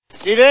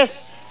See this?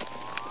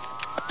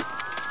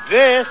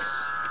 This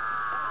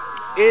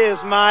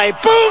is my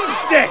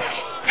boomstick!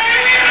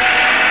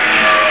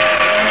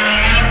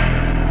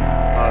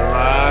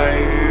 Alive!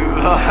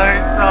 It's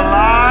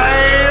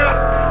alive!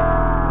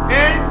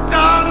 It's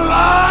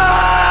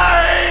alive!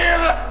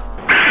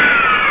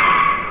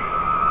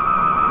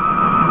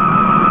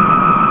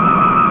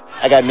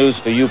 I got news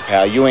for you,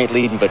 pal. You ain't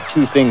leading but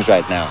two things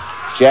right now.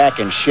 Jack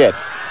and shit.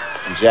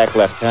 And Jack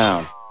left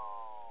town.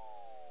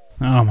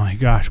 Oh my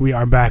gosh, we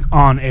are back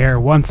on air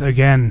once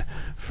again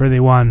for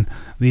the one,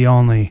 the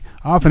only,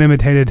 often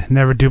imitated,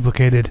 never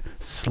duplicated,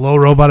 Slow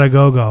Robot A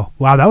Go-Go.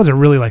 Wow, that was a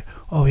really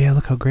oh yeah,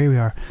 look how great we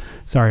are.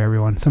 Sorry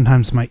everyone,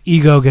 sometimes my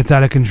ego gets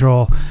out of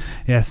control.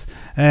 Yes,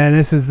 and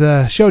this is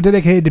the show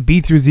dedicated to B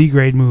through Z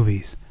grade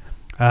movies.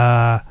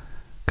 Got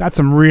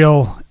some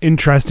real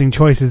interesting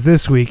choices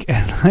this week,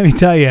 and let me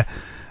tell you,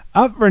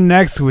 up for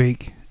next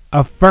week,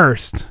 a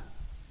first,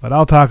 but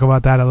I'll talk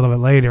about that a little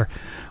bit later.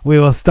 We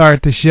will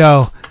start the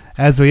show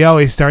as we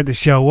always start the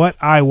show. What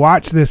I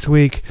watched this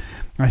week,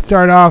 I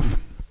start off,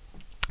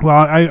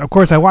 of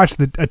course I watched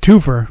a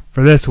twofer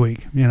for this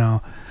week,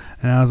 and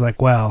I was like,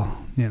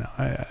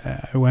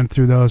 I went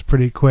through those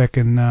pretty quick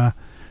and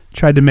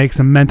tried to make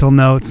some mental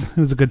notes. It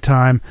was a good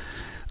time.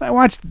 I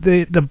watched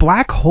the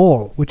Black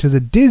Hole, which is a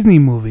Disney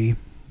movie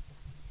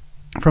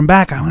from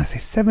back, I want to say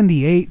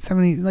 78,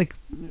 70,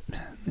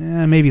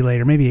 maybe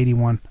later, maybe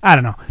 81. I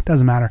don't know.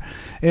 Doesn't matter.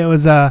 It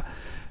was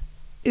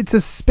it's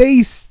a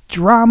space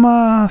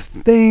drama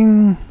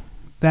thing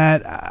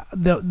that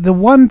the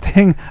one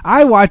thing,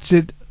 I watched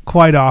it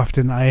quite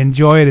often. I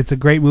enjoy it. It's a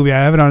great movie. I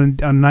have it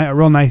on a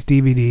real nice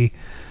DVD.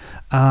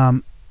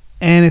 And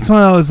it's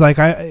one of those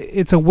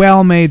it's a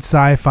well-made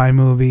sci-fi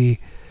movie,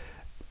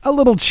 a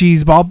little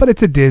cheeseball, but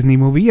it's a Disney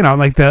movie.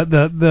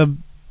 The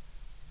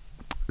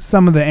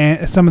some of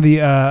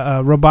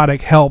the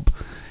robotic help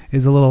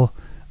is a little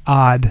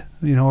odd,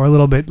 or a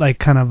little bit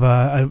kind of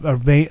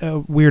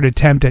a weird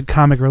attempt at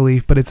comic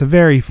relief, but it's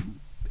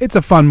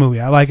a fun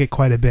movie. I like it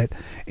quite a bit.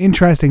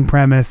 Interesting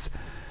premise,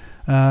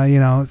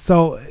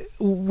 So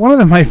one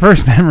of my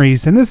first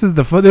memories, and this is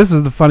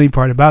the funny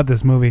part about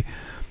this movie.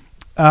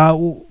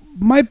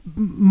 My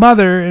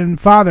mother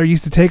and father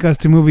used to take us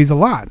to movies a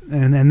lot,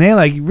 and they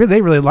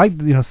really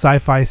liked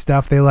sci-fi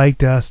stuff. They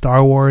liked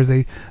Star Wars.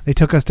 They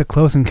took us to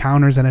Close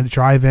Encounters at a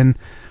drive-in,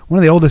 one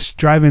of the oldest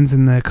drive-ins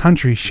in the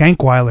country,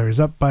 Shankweiler's,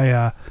 up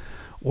by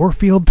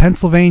Orfield,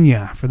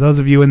 Pennsylvania. For those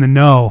of you in the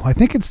know, I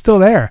think it's still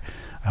there.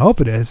 I hope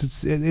it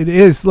is. It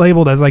is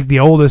labeled as the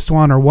oldest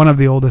one or one of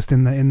the oldest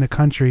in the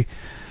country,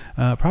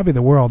 probably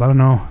the world. I don't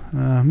know.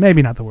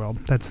 Maybe not the world.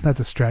 That's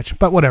a stretch,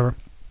 but whatever.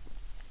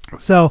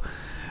 So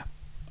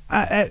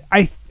I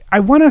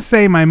want to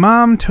say my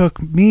mom took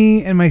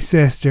me and my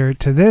sister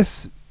to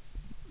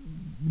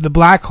the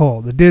Black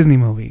Hole, the Disney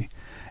movie,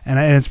 and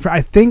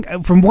I think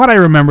from what I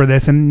remember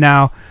this, and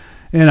now,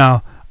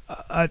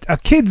 a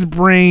kid's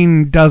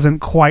brain doesn't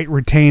quite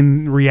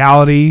retain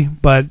reality,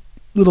 but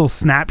little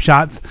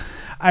snapshots.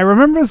 I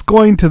remember us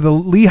going to the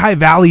Lehigh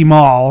Valley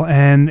Mall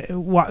and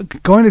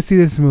going to see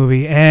this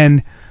movie,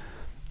 and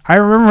I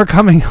remember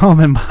coming home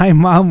and my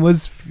mom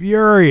was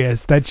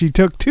furious that she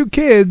took two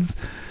kids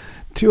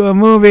to a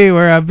movie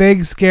where a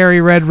big scary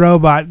red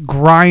robot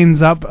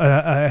grinds up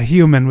a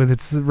human with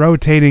its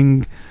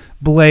rotating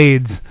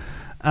blades.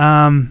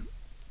 I'm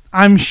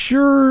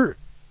sure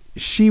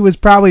she was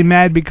probably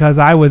mad because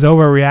I was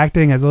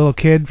overreacting as a little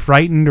kid,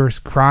 frightened or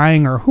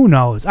crying, or who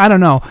knows. I don't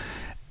know.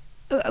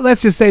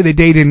 Let's just say the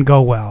day didn't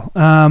go well.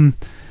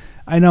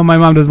 I know my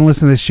mom doesn't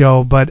listen to this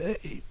show, but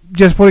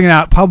just putting it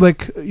out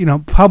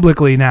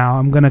publicly now,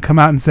 I'm going to come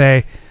out and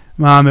say,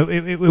 Mom,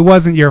 it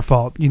wasn't your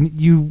fault.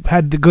 You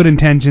had the good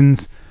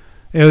intentions.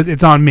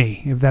 It's on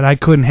me that I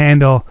couldn't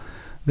handle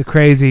the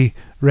crazy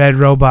red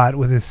robot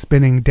with his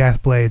spinning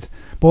death blades.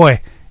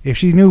 Boy, if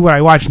she knew what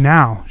I watch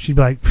now, she'd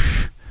be like,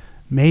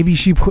 maybe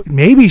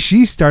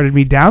she started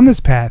me down this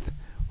path.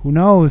 Who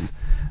knows?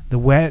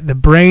 The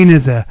brain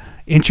is a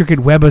intricate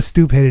web of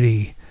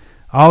stupidity,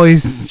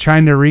 always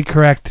trying to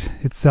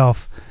recorrect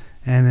itself,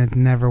 and it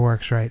never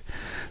works right.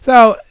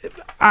 So,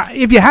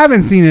 if you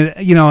haven't seen it,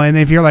 and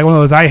if you're like one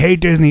of those, I hate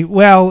Disney,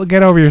 well,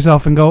 get over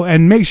yourself and go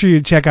and make sure you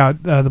check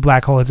out the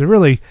Black Hole.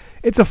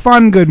 It's a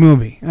fun, good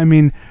movie. I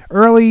mean,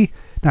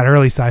 not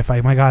early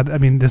sci-fi, my God. I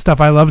mean, the stuff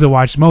I love to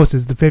watch most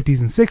is the 50s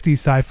and 60s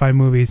sci-fi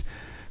movies,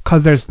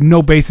 because there's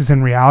no basis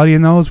in reality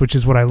in those, which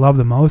is what I love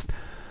the most.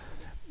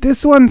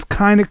 This one's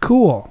kind of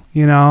cool,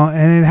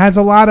 and it has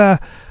a lot of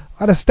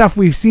stuff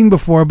we've seen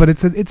before, but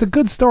it's a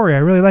good story. I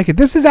really like it.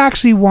 This is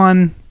actually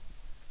one,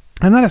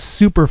 I'm not a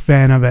super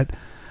fan of it,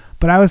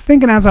 but I was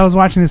thinking as I was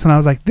watching this, and I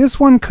was like, this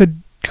one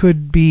could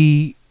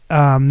be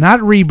not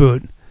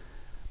reboot,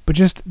 but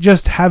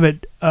just have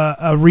it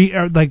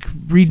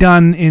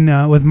redone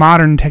in with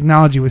modern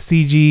technology with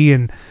CG,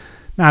 and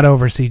not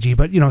over CG,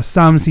 but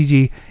some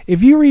CG.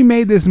 If you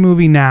remade this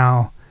movie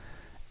now,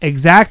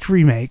 exact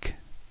remake,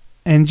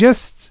 and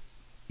just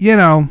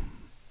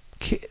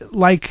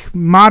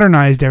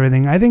modernized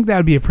everything, I think that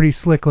would be a pretty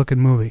slick looking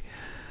movie.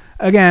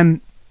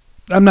 Again,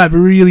 I'm not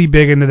really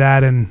big into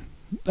that, and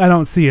I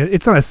don't see it.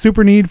 It's not a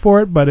super need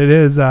for it, but it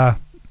is,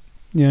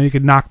 you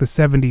could knock the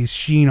 70s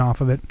sheen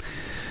off of it.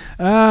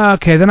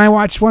 Okay, then I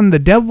watched one, The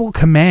Devil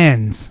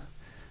Commands.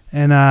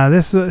 And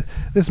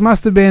this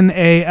must have been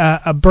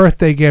a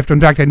birthday gift.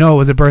 In fact, I know it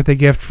was a birthday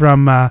gift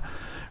from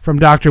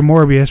Dr.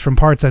 Morbius from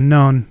Parts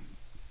Unknown.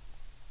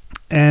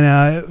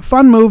 And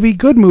fun movie,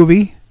 good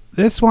movie.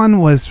 This one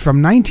was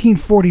from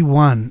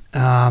 1941,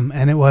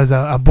 and it was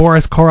a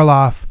Boris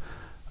Karloff,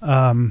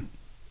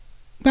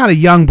 not a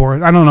young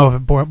Boris. I don't know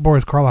if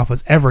Boris Karloff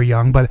was ever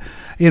young, but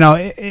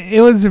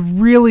it was a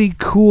really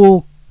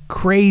cool,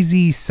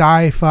 crazy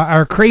sci-fi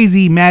or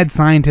crazy mad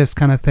scientist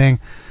kind of thing.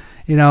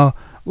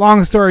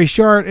 Long story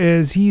short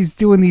is he's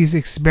doing these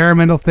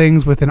experimental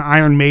things with an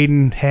Iron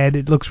Maiden head.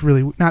 It looks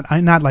really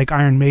not like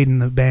Iron Maiden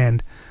the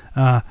band,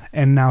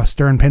 and now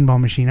Stern Pinball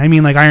Machine. I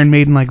mean like Iron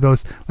Maiden, like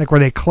those, like where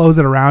they close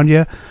it around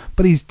you.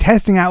 But he's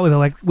testing out with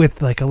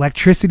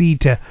electricity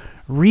to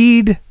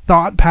read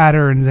thought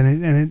patterns,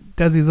 and it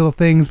does these little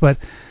things. But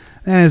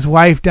then his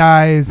wife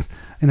dies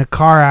in a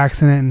car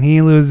accident, and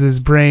he loses his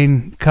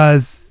brain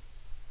because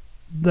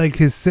like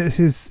his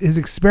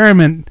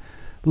experiment,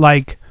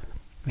 like.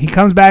 He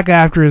comes back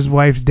after his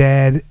wife's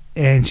dead,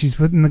 and she's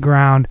put in the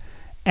ground,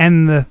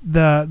 and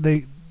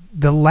the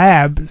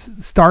lab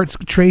starts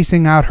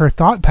tracing out her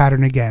thought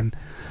pattern again.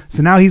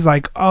 So now he's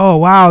like, oh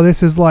wow,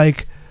 this is my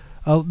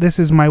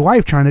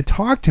wife trying to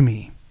talk to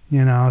me,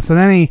 So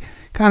then he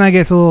kind of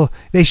gets a little.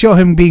 They show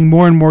him being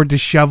more and more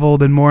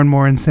disheveled and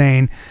more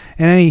insane,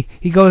 and then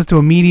he goes to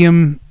a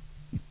medium,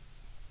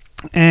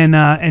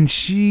 and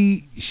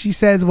she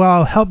says, well,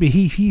 I'll help you.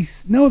 He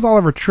knows all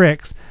of her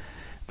tricks.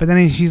 But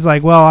then she's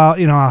like, well,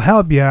 I'll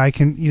help you. I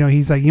can,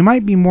 he's like, you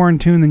might be more in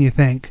tune than you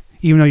think,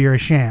 even though you're a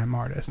sham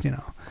artist,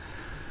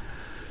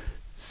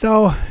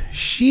 So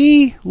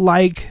she he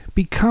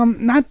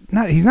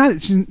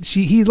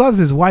loves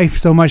his wife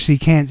so much he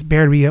can't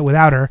bear to be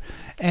without her,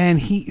 and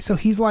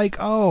he's like,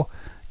 oh,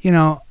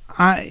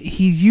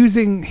 he's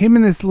using him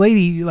and this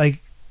lady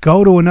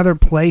go to another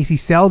place. He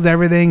sells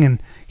everything,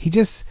 and he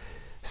just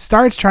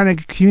starts trying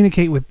to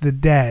communicate with the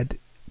dead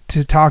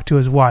to talk to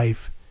his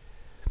wife.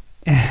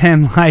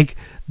 And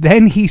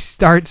then he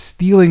starts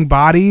stealing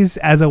bodies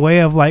as a way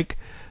of they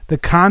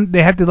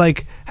have to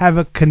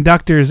have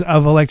conductors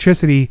of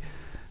electricity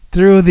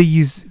through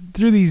these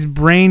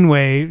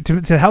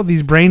brainwaves to help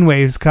these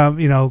brainwaves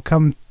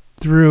come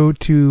through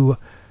to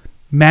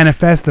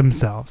manifest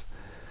themselves.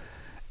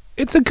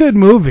 It's a good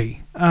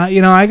movie.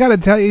 I gotta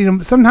tell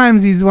you,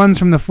 sometimes these ones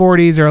from the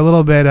 40s are a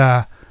little bit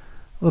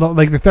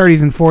like the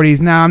 30s and 40s.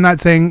 Now I'm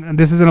not saying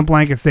this isn't a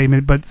blanket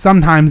statement, but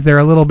sometimes they're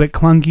a little bit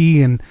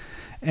clunky and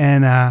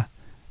a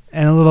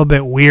little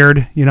bit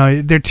weird.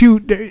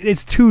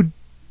 It's too.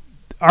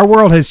 Our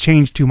world has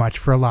changed too much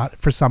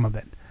for some of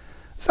it.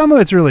 Some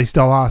of it's really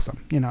still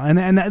awesome,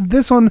 And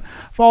this one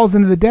falls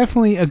into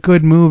definitely a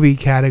good movie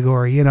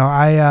category.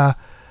 This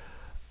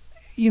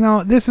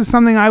is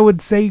something I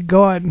would say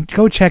go out and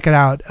go check it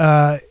out.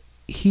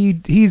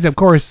 He's of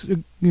course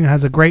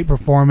has a great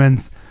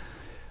performance.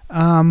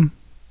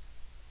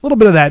 A little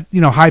bit of that,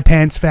 high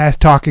pants, fast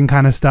talking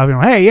kind of stuff.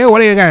 Hey, yeah,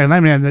 what are you guys? I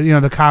mean,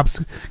 the cops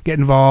get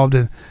involved,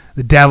 and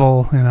the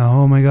devil.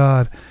 Oh my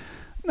God,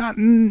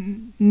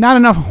 not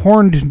enough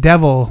horned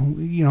devil.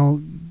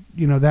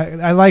 That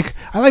I like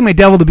my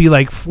devil to be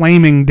like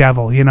flaming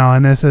devil.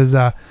 And this is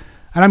I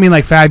don't mean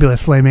like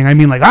fabulous flaming. I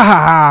mean like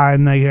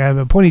and I have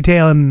a pointy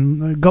tail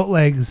and goat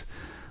legs,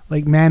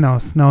 like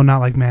Manos. No, not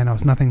like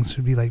Manos. Nothing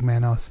should be like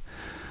Manos.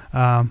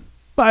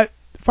 But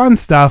fun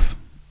stuff.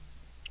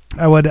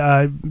 I would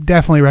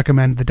definitely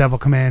recommend The Devil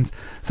Commands.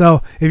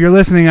 So if you're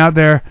listening out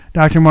there,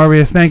 Dr.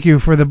 Morbius, thank you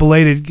for the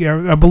belated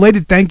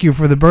thank you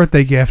for the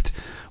birthday gift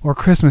or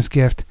Christmas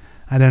gift.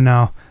 I don't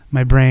know.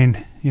 My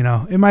brain,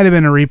 it might have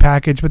been a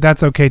repackage, but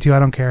that's okay too. I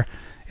don't care.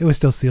 It was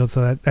still sealed,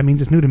 so that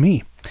means it's new to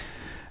me.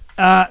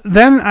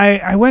 Then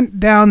I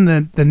went down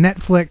the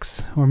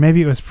Netflix, or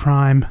maybe it was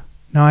Prime.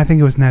 No, I think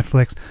it was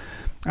Netflix.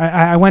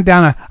 I went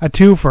down a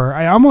twofer.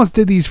 I almost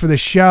did these for the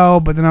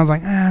show, but then I was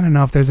like, I don't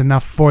know if there's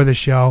enough for the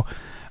show.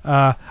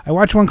 I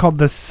watched one called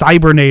The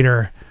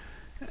Cybernator,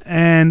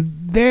 and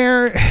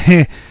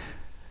there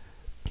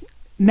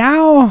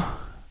now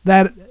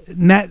that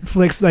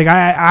Netflix,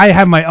 I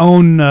have my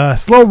own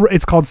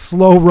it's called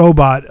Slow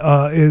Robot.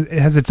 It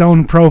has its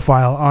own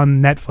profile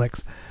on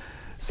Netflix.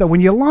 So when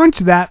you launch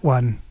that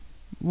one,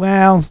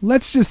 well,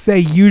 let's just say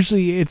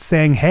usually it's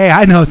saying, hey,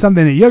 I know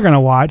something that you're gonna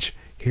watch.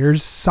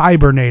 Here's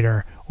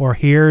Cybernator, or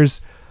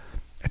here's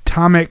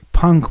Atomic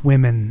Punk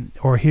Women,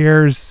 or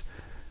here's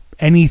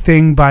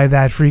anything by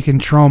that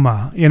freaking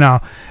Troma,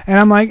 and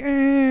I'm like,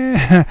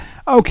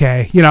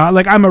 okay,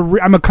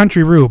 I'm a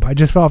country rube. I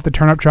just fell off the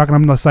turnip truck, and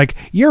I'm just like,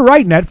 you're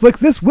right, Netflix,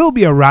 this will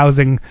be a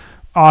rousing,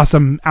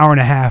 awesome hour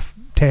and a half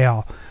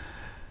tale.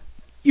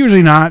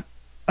 Usually not,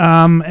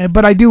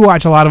 but I do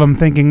watch a lot of them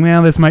thinking,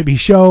 well, this might be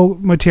show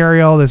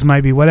material, this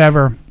might be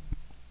whatever.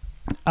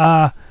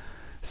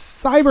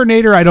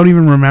 Cybernator, I don't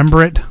even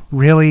remember it,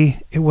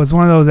 really. It was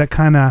one of those that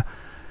kind of,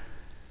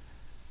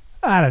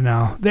 I don't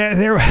know.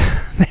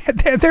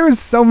 There was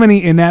so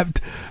many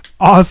inept,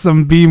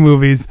 awesome B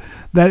movies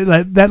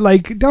that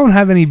like don't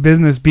have any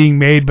business being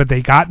made, but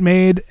they got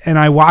made, and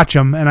I watch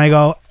them and I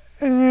go,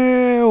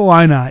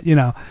 why not? You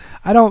know,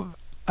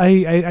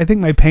 I think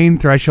my pain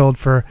threshold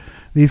for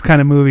these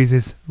kind of movies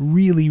is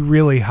really,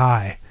 really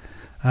high,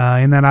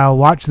 and then I'll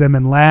watch them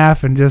and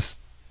laugh and just,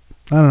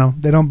 I don't know,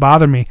 they don't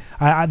bother me.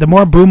 The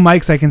more boom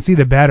mics I can see,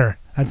 the better.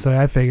 That's the way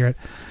I figure it.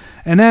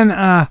 And then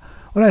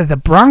what is it? The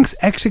Bronx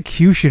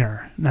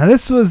Executioner. Now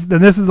this is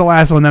the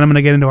last one that I'm going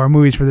to get into our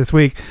movies for this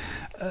week.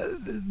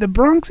 The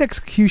Bronx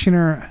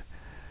Executioner.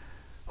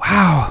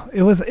 Wow,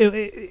 it was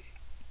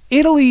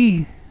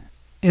Italy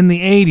in the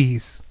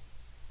 80s.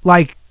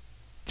 Like,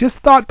 just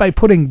thought by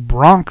putting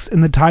Bronx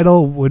in the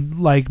title would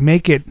like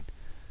make it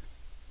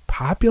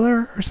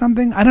popular or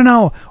something. I don't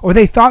know. Or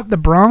they thought the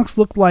Bronx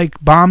looked like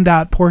bombed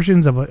out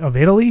portions of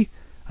Italy.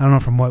 I don't know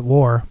from what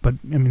war, but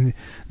I mean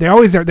they're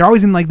always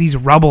in like these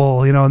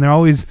rubble, you know, and they're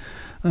always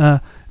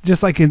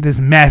just like in this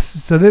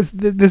mess. So this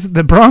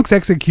the Bronx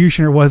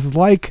Executioner was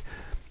like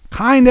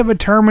kind of a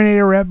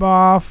Terminator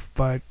ripoff,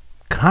 but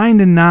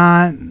kind of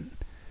not.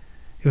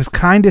 It was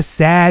kind of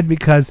sad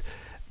because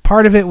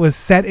part of it was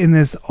set in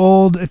this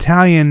old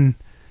Italian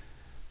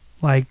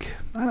like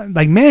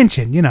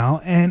mansion, you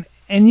know, and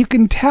you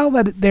can tell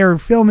that they're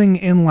filming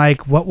in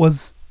like what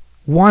was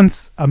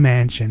once a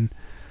mansion.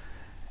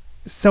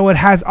 So it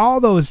has all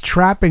those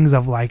trappings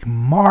of like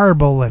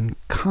marble and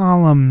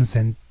columns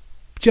and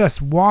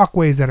just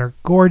walkways that are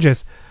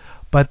gorgeous,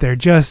 but they're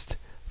just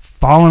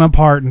falling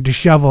apart and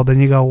disheveled,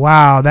 and you go,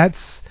 wow, that's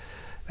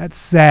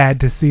sad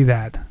to see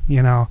that,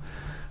 you know.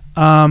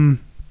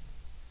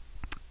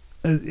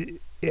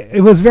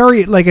 It was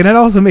very like, and it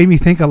also made me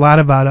think a lot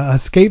about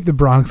Escape the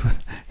Bronx with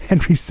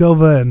Henry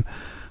Silva and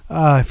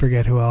I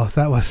forget who else.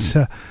 That was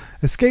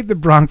Escape the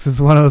Bronx is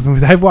one of those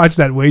movies. I've watched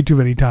that way too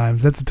many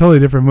times. That's a totally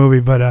different movie,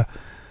 but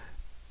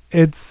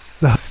it's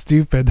so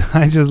stupid.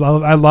 I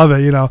love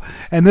it, you know.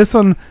 And this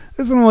one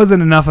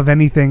wasn't enough of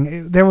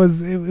anything. It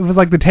was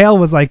like the tale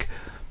was like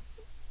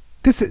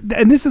this,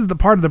 and this is the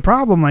part of the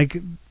problem. Like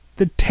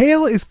the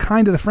tale is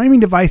kind of the framing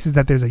device is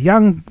that there's a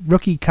young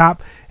rookie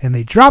cop and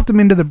they dropped him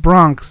into the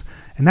Bronx,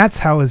 and that's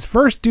how his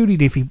first duty.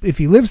 If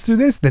he lives through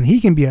this, then he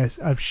can be a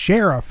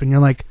sheriff. And you're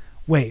like,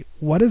 wait,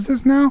 what is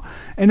this now?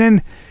 And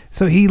then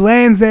so he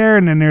lands there,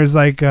 and then there's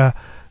like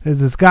there's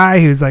this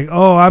guy who's like,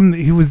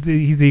 he's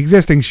the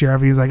existing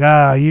sheriff. He's like,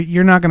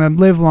 you're not gonna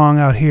live long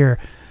out here.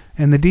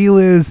 And the deal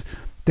is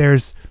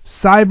there's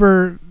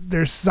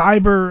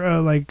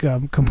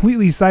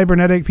completely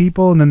cybernetic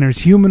people, and then there's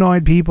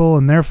humanoid people,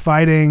 and they're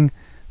fighting.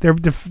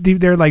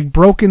 They're like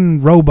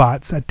broken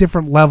robots at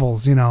different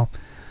levels, you know.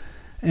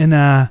 And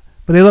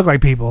but they look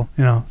like people,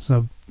 you know.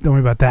 So don't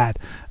worry about that.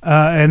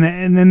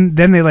 And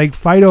then they like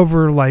fight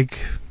over like.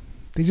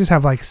 They just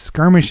have like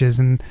skirmishes,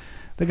 and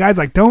the guy's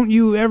like, don't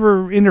you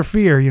ever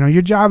interfere, you know,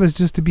 your job is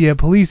just to be a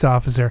police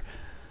officer.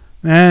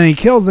 And he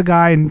kills the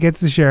guy and gets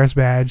the sheriff's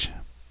badge.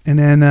 And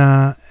then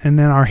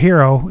our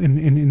hero,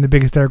 in the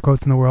biggest air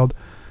quotes in the world,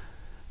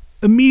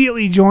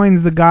 immediately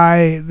joins the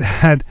guy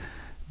that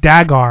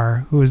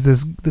Dagar, who is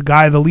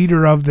the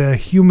leader of the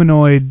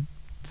humanoid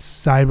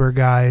cyber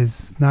guys,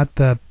 not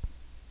the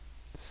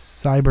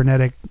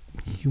cybernetic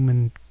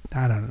human,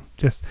 I don't know,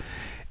 just...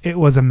 It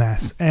was a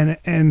mess, and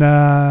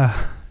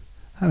I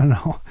don't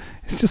know.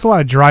 It's just a lot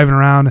of driving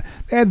around.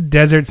 They had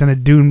deserts and a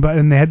dune,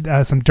 and they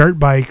had some dirt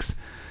bikes,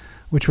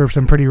 which were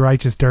some pretty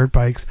righteous dirt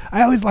bikes.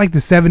 I always liked the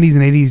 70s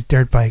and 80s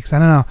dirt bikes. I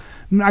don't know.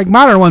 Like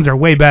modern ones are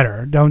way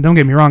better. Don't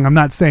get me wrong. I'm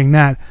not saying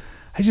that.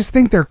 I just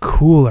think they're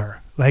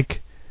cooler.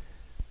 Like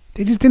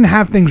they just didn't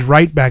have things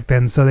right back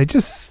then, so they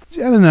just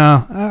I don't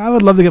know. I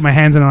would love to get my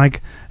hands on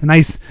like a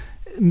nice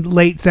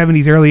late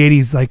 70s, early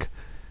 80s like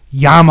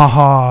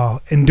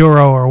Yamaha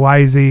Enduro or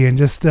YZ and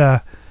just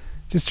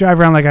drive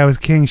around like I was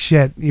king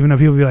shit, even though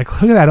people be like,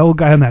 look at that old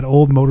guy on that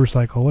old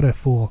motorcycle, what a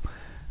fool.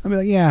 I'll be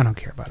like, yeah, I don't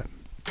care about it.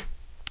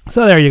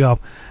 So there you go.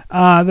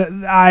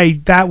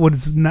 That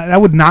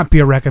would not be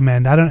a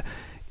recommend.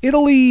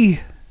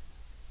 Italy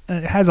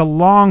has a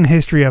long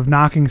history of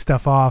knocking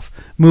stuff off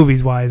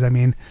movies wise. I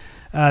mean,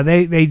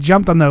 they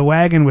jumped on the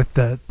wagon with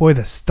the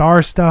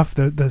Star stuff,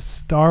 the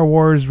Star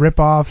Wars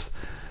ripoffs.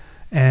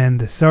 And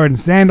the Sword and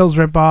Sandals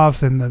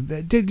ripoffs, and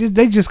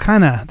they just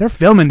kind of, their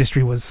film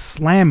industry was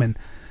slamming.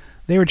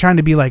 They were trying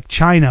to be like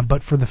China,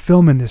 but for the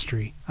film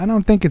industry. I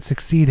don't think it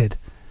succeeded.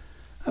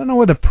 I don't know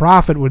where the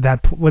profit would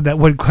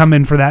come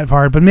in for that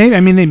part, but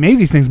maybe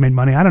these things made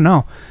money. I don't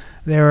know.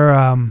 They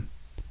were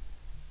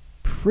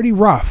pretty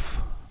rough,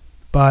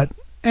 but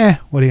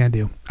what are you gonna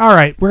do? All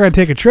right, we're gonna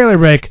take a trailer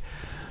break,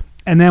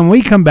 and then when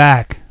we come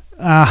back,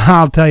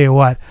 I'll tell you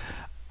what.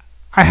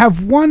 I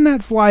have one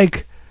that's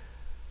like.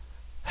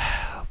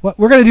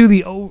 We're gonna do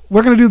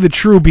the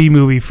true B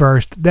movie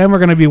first. Then we're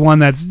gonna be one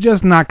that's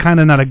just not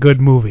a good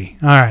movie.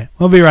 All right,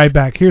 we'll be right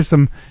back. Here's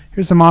some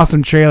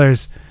awesome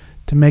trailers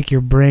to make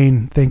your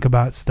brain think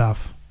about stuff.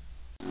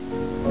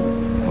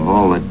 Of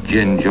all the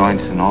gin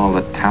joints in all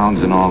the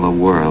towns in all the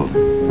world,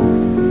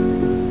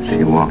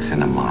 she walks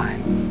into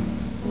mine.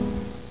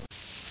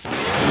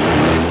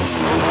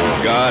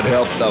 God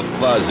help the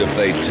Fuzz if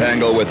they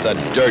tangle with the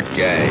Dirt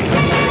Gang.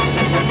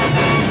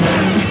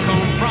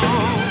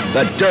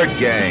 The Dirt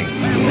Gang.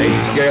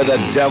 They'd scare the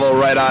devil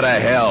right out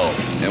of hell.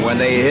 And when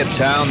they hit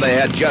town, they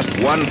had just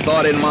one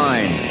thought in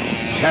mind.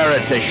 Tear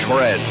it to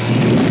shreds.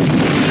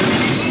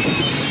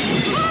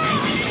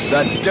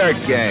 The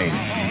Dirt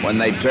Gang. When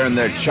they turned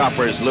their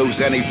choppers loose,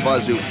 any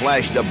Fuzz who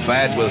flashed a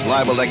badge was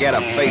liable to get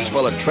a face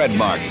full of tread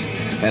marks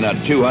and a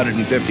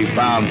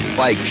 250-pound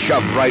spike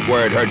shoved right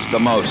where it hurts the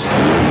most.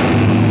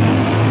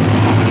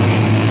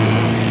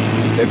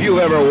 If you've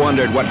ever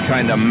wondered what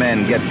kind of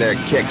men get their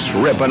kicks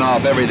ripping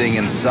off everything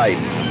in sight,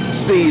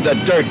 see the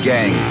Dirt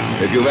Gang.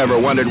 If you've ever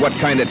wondered what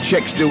kind of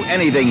chicks do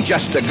anything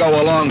just to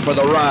go along for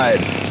the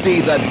ride, see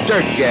the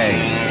Dirt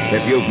Gang.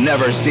 If you've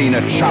never seen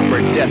a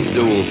chopper death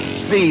duel,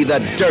 see the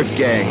Dirt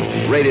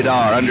Gang. Rated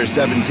R, under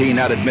 17,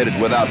 not admitted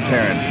without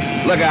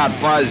parent. Look out,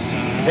 Fuzz.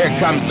 Here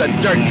comes the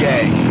Dirt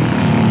Gang.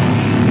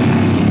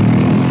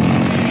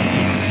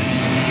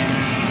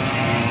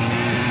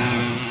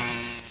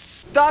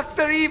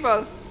 Dr.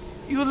 Evil,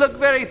 you look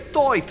very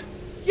toit.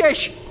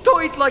 Yes,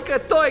 toit like a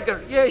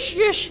tiger. Yes,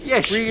 yes,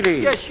 yes.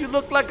 Really? Yes, you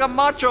look like a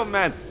macho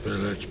man.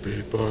 Village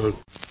people.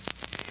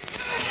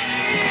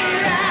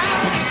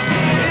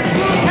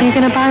 Are you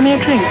going to buy me a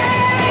drink?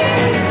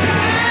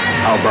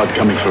 How about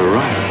coming for a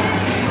ride?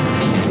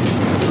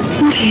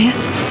 Not here.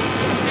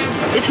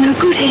 It's no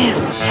good here.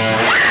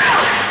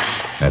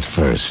 At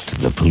first,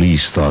 the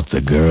police thought the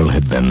girl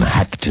had been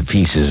hacked to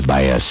pieces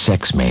by a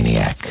sex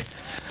maniac.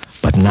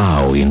 But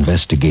now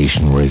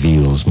investigation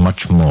reveals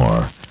much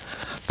more.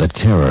 The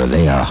terror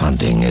they are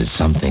hunting is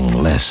something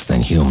less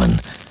than human,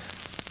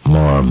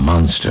 more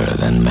monster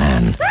than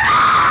man.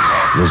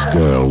 This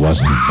girl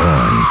wasn't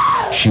born.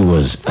 She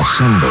was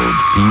assembled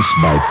piece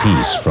by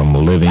piece from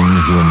living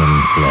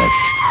human flesh.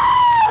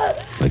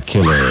 The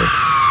killer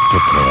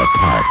took her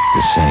apart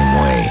the same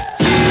way.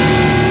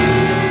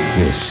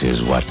 This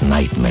is what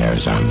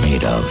nightmares are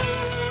made of.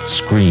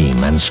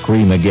 Scream and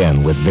Scream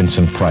Again with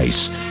Vincent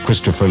Price,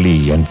 Christopher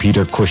Lee, and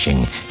Peter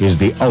Cushing is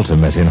the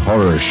ultimate in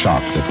horror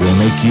shock that will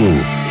make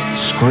you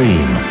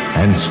scream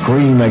and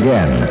scream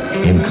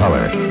again in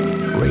color.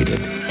 Rated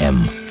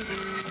M.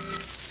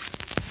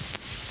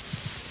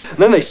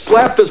 Then they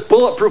slapped this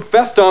bulletproof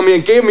vest on me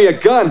and gave me a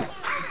gun.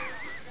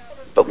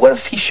 But what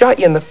if he shot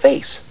you in the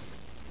face?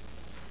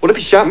 What if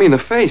he shot me in the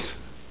face?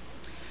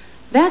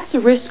 That's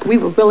a risk we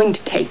were willing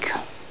to take.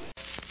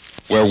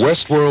 Where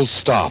Westworld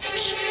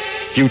stops,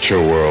 Future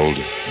World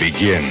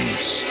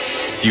begins.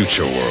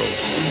 Future World,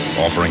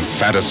 offering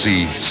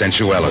fantasy,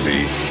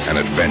 sensuality, and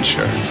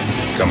adventure.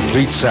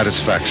 Complete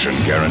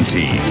satisfaction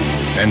guaranteed.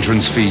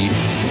 Entrance fee,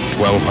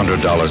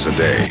 $1,200 a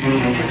day.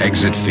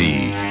 Exit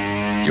fee,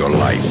 your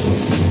life.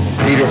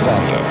 Peter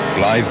Fonda,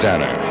 Blythe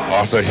Danner,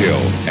 Arthur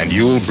Hill, and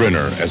Yul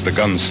Brynner as the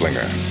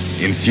gunslinger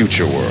in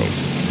Future World.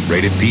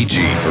 Rated PG,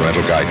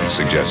 parental guidance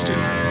suggested.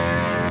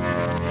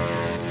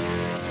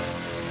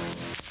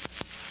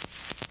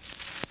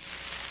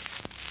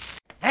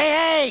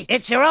 Hey,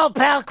 it's your old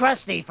pal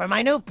Krusty for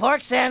my new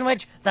pork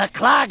sandwich, the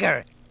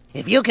Clogger.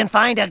 If you can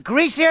find a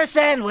greasier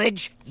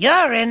sandwich,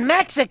 you're in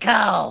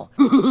Mexico.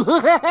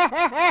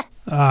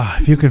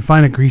 If you can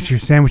find a greasier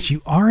sandwich,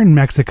 you are in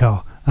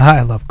Mexico.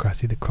 I love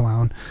Krusty the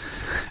Clown.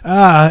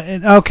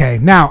 Okay,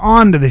 now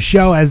on to the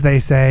show, as they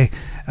say.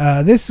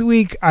 This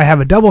week I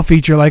have a double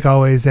feature, like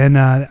always, and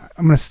I'm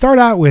going to start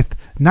out with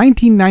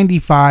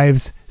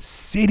 1995's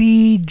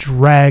City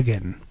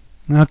Dragon.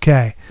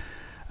 Okay.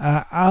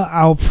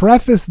 I'll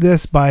preface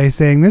this by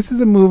saying this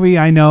is a movie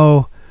I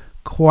know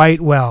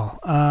quite well,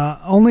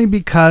 only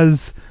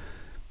because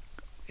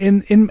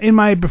in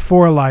my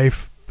before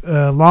life,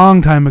 a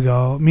long time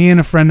ago, me and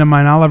a friend of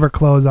mine, Oliver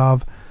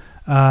Klozov,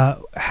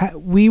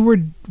 we were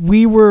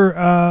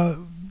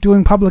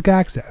doing public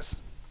access,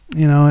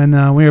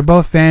 and we were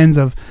both fans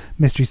of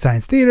Mystery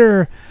Science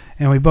Theater,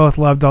 and we both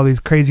loved all these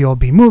crazy old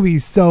B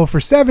movies. So for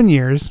 7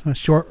 years, a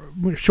short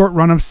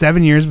run of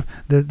 7 years,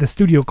 the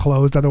studio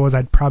closed. Otherwise,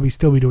 I'd probably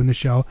still be doing the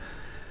show.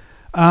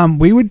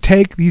 We would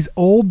take these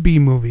old B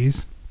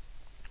movies,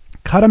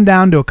 cut them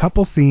down to a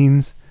couple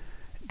scenes,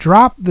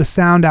 drop the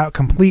sound out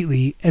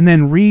completely, and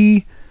then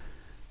re-edit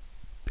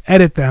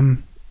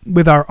them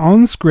with our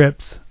own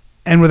scripts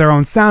and with our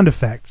own sound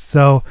effects.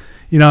 So,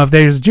 if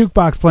there's a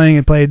jukebox playing,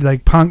 it played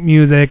like punk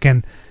music,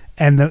 and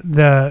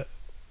the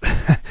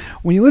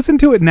when you listen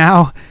to it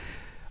now,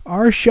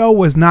 our show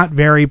was not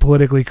very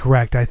politically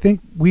correct. I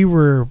think we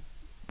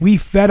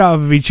fed off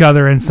of each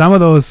other, and some of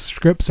those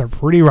scripts are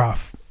pretty rough.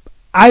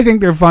 I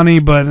think they're funny,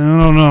 but I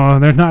don't know.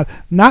 They're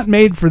not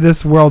made for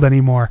this world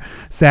anymore,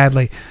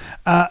 sadly.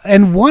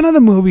 And one of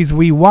the movies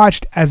we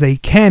watched as a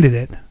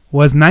candidate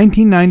was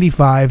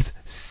 1995's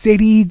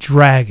City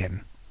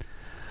Dragon.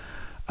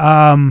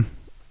 And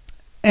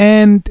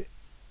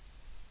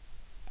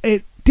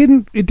we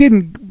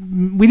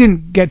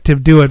didn't get to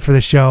do it for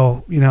the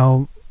show.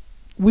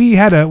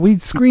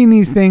 We'd screen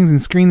these things,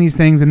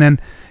 and then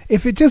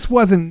if it just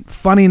wasn't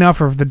funny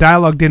enough, or if the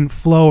dialogue didn't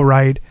flow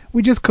right,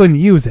 we just couldn't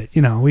use it.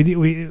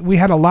 We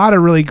had a lot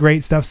of really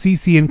great stuff.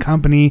 CC and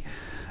Company,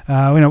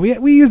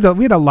 We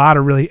had a lot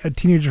of really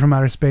Teenagers from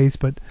Outer Space,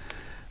 but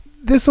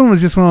this one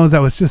was just one of those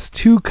that was just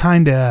too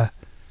kind of,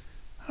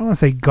 I don't want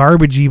to say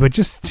garbagey, but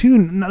just too,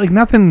 like,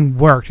 nothing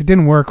worked. It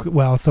didn't work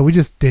well, so we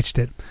just ditched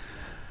it.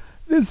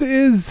 This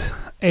is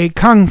a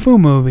kung fu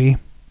movie,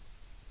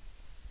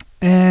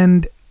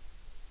 and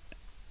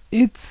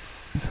it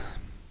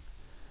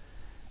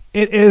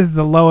is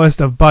the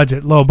lowest of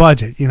low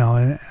budget,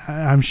 and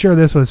I'm sure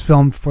this was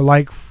filmed for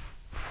like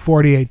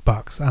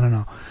 $48. I don't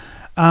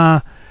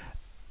know.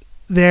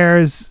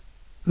 There's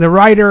the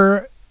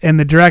writer and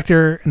the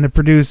director and the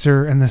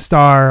producer and the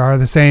star are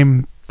the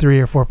same 3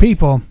 or 4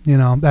 people.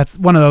 That's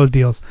one of those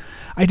deals.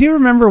 I do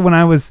remember when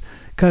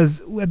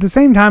because at the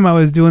same time I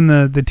was doing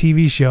the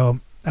TV show,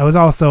 I was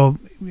also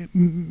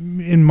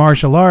in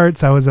martial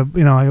arts. I was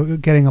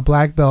getting a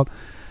black belt,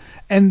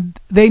 and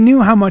they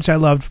knew how much I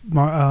loved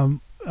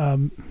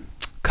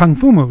kung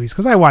fu movies,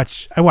 because I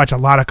watch a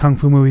lot of kung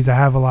fu movies. I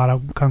have a lot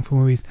of kung fu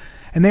movies,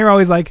 and they were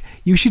always like,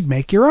 you should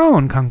make your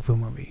own kung fu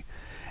movie.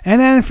 And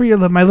then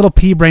my little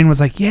pea brain was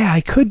like, yeah,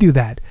 I could do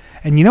that.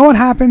 And you know what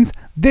happens?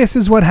 This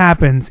is what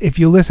happens if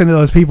you listen to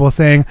those people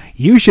saying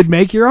you should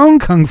make your own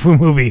kung fu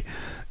movie,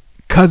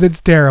 because it's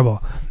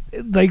terrible.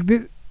 Like,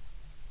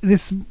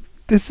 this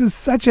is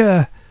such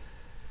a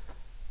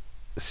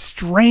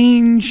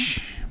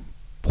strange,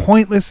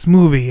 pointless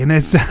movie, and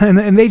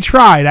and they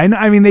tried.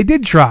 I mean, they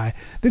did try.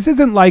 This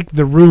isn't like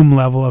The Room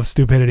level of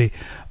stupidity,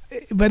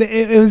 but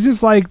it was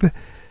just like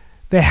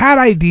they had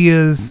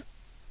ideas,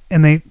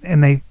 and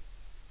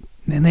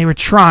they were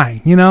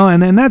trying,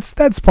 and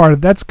that's part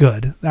of that's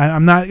good.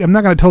 I'm not going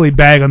to totally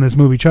bag on this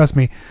movie. Trust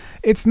me,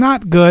 it's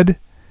not good.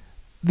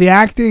 The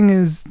acting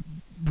is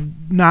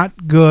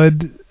not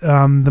good.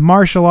 The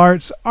martial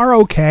arts are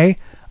okay.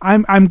 I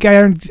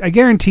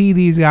guarantee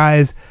these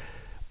guys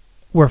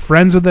were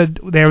friends with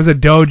there was a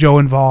dojo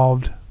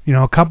involved.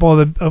 A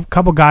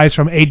couple guys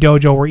from a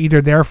dojo were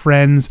either their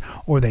friends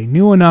or they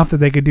knew enough that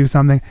they could do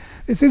something.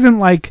 This isn't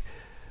like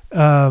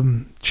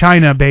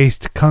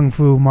China-based kung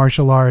fu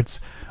martial arts,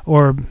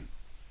 or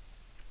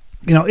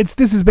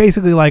this is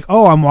basically like,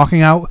 oh, I'm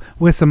walking out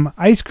with some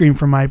ice cream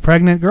from my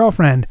pregnant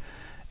girlfriend,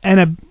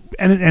 and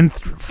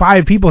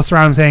 5 people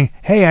surround him saying,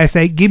 hey, I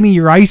say, give me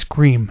your ice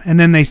cream, and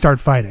then they start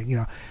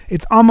fighting.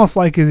 It's almost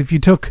like as if you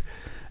took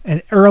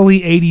an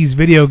early 80s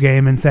video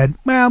game and said,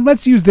 well,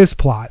 let's use this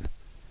plot.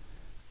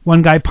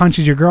 One guy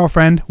punches your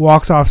girlfriend,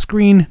 walks off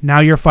screen, now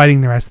you're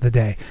fighting the rest of the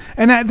day.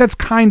 And that's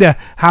kind of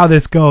how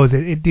this goes.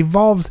 It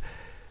devolves.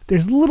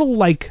 There's little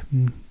like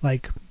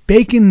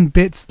bacon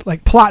bits,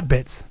 like plot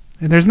bits.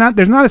 And there's not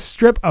a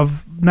strip of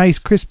nice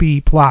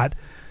crispy plot.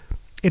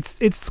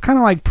 It's kind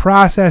of like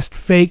processed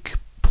fake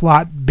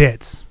plot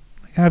bits.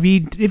 If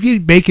you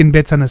eat bacon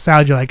bits on a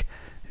salad, you're like,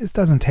 this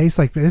doesn't taste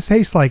like this.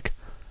 Tastes like,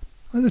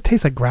 what does it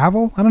taste like?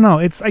 Gravel? I don't know.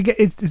 It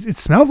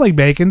smells like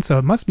bacon, so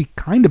it must be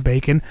kind of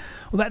bacon.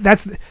 Well,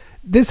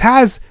 this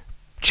has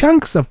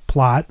chunks of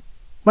plot,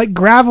 like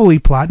gravelly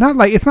plot.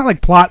 It's not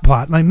like plot,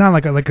 like not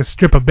like a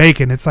strip of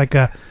bacon. It's like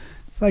a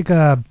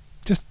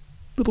just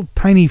little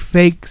tiny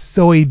fake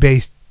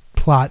soy-based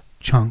plot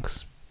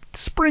chunks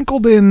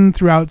sprinkled in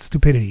throughout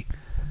stupidity.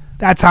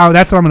 That's what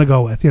I'm gonna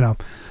go with.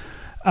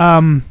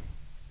 And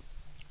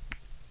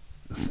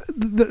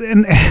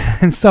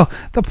so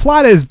the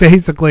plot is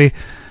basically,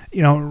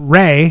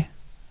 Ray,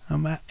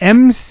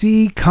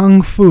 MC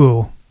Kung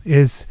Fu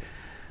is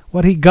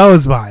what he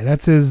goes by.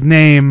 That's his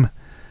name.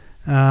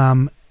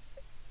 And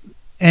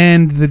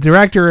the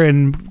director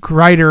and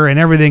writer and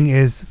everything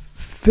is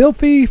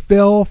Filthy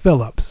Phil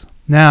Phillips.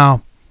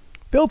 Now,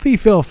 Filthy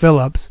Phil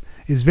Phillips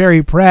is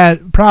very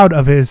proud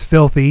of his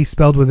filthy,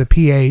 spelled with a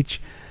PH.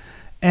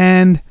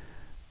 And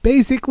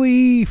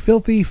basically,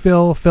 Filthy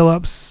Phil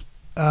Phillips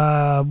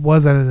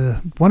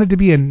wanted to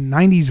be a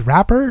 90s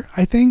rapper,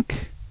 I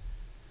think.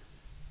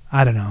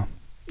 I don't know.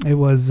 It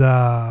was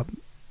so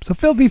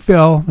Filthy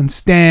Phil and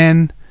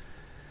Stan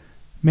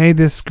made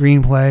this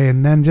screenplay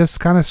and then just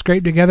kind of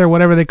scraped together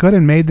whatever they could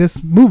and made this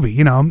movie,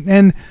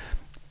 And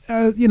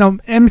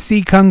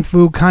MC Kung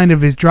Fu kind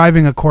of is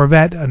driving a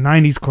Corvette, a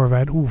 90s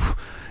Corvette. Oof.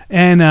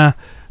 And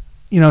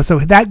so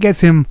that gets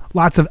him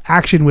lots of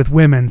action with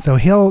women. So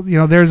he'll,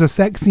 there's a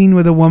sex scene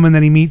with a woman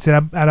that he meets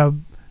at a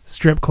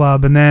strip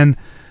club, and then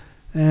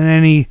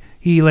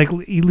he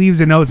leaves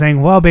a note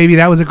saying, well, baby,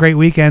 that was a great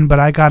weekend, but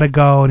I gotta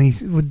go, and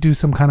he would do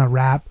some kind of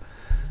rap,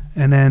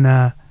 and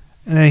then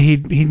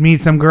he'd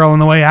meet some girl on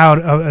the way out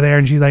of there,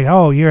 and she's like,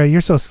 oh,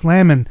 you're so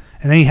slamming,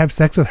 and then he'd have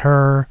sex with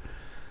her.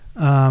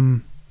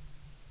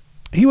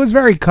 He was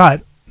very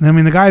cut. I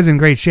mean, the guy's in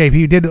great shape.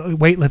 He did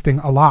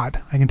weightlifting a lot,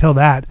 I can tell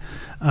that.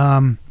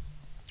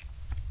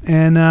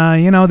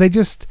 They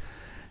just,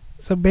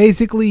 so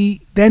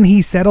basically, then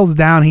he settles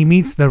down, he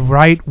meets the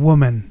right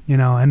woman,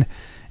 and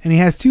he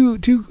has two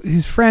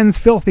his friends,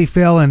 Filthy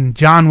Phil and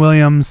John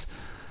Williams,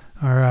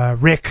 or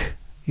Rick,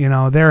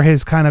 they're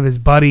his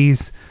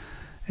buddies,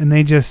 and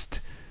they just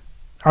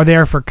are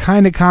there for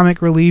kind of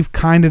comic relief,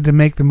 kind of to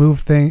make the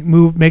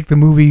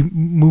movie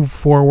move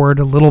forward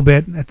a little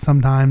bit at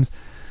sometimes.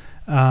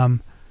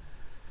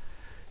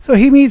 So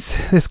he meets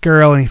this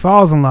girl and he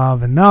falls in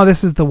love, and no,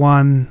 this is the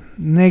one.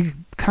 And they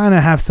kind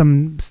of have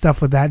some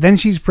stuff with that. Then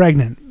she's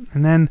pregnant,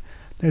 and then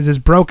there's this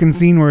broken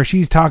scene where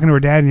she's talking to her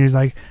dad,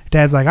 and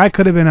dad's like, I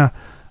could have been a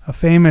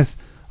famous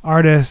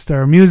artist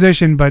or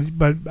musician, but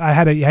I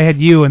had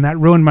you, and that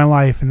ruined my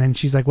life. And then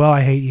she's like, well,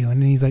 I hate you.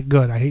 And then he's like,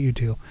 good, I hate you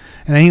too.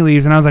 And then he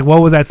leaves, and I was like,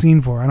 what was that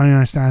scene for? I don't even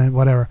understand it.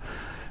 Whatever.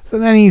 So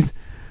then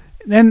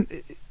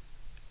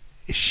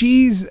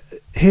she's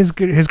his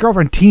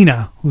girlfriend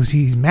Tina, who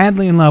he's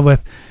madly in love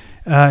with.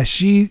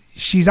 She's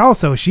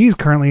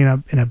currently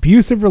in an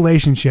abusive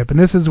relationship, and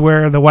this is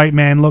where the white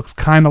man looks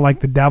kind of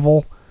like the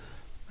devil.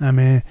 I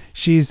mean,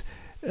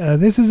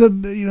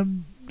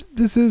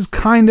 this is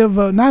kind of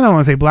I don't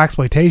want to say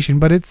blaxploitation,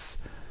 but it's,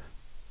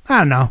 I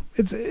don't know,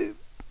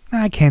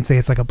 I can't say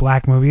it's like a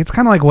black movie. It's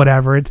kind of like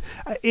whatever.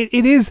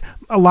 It is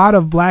a lot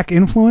of black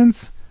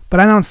influence, but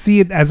I don't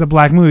see it as a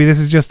black movie. This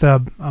is just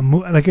a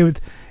like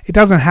it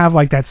doesn't have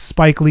like that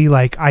Spike Lee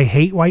like I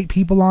hate white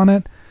people on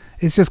it.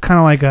 It's just kind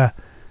of like I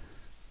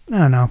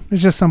don't know.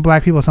 It's just some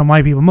black people, some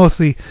white people.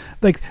 Mostly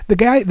like the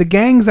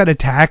gangs that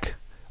attack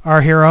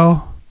our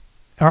hero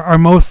are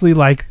mostly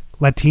like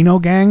Latino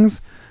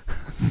gangs.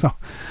 So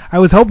I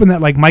was hoping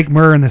that like Mike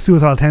Murr and the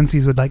Suicidal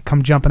Tendencies would like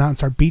come jumping out and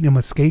start beating him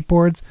with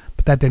skateboards,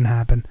 but that didn't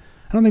happen.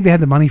 I don't think they had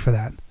the money for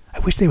that. I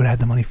wish they would have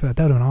had the money for that.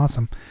 That would have been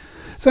awesome.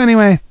 So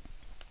anyway,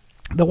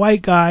 the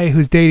white guy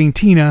who's dating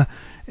Tina,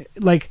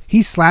 like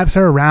he slaps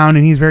her around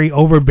and he's very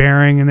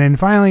overbearing, and then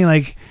finally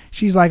like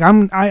she's like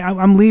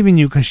I'm leaving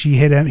you because he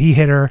hit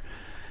her,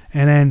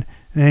 and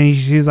then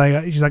she's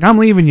like I'm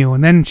leaving you,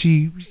 and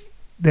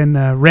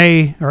then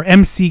Ray or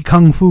MC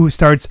Kung Fu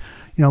starts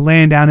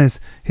laying down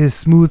his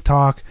smooth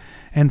talk,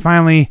 and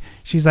finally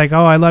she's like,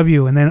 oh, I love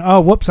you, and then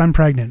oh whoops, I'm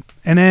pregnant,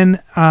 and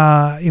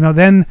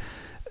then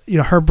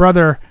her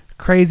brother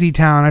Crazy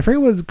Town, I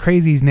forget what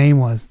Crazy's name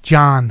was,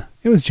 John.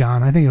 It was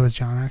John. I think it was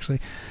John actually.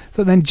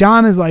 So then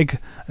John is like,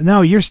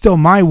 no, you're still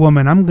my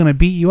woman. I'm gonna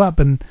beat you up,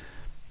 and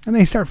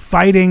they start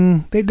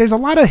fighting. There's a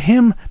lot of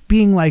him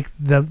being like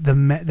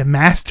the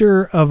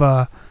master of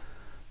a.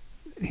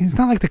 He's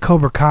not like the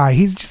Cobra Kai.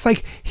 He's just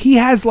like, he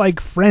has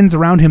like friends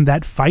around him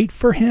that fight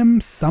for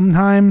him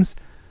sometimes.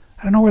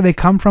 I don't know where they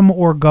come from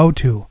or go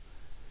to.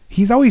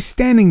 He's always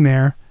standing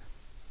there,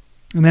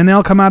 and then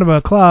they'll come out of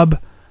a club,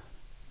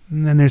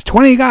 and then there's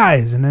 20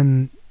 guys, and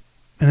then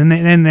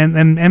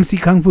MC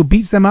Kung Fu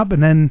beats them up,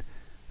 and then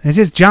it's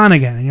just John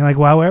again. And you're like,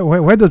 well,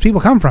 where'd those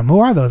people come from? Who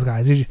are those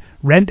guys? Did you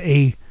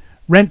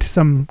rent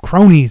some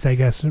cronies, I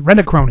guess. Rent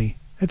a crony.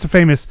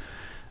 That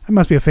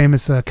must be a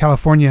famous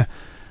California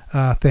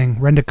thing,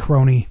 rent a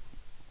crony.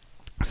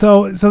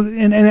 So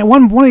and at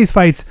one of these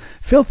fights,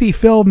 Filthy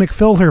Phil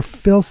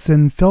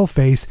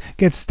Philface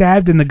gets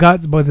stabbed in the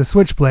guts by the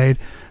switchblade.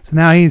 So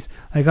now he's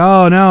like,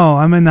 oh no,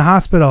 I'm in the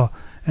hospital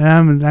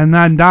and I'm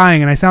not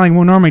dying, and I sound like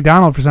Norm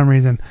Macdonald for some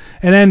reason.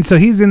 And then so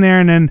he's in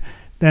there, and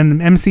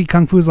then MC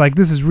Kung Fu's like,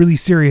 this is really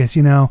serious,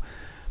 And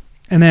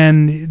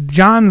then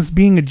John's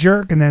being a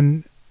jerk,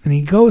 and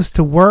he goes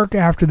to work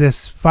after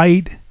this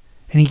fight,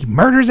 and he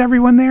murders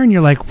everyone there, and you're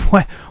like,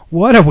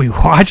 what are we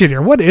watching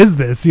here? What is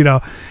this,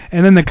 And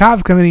then the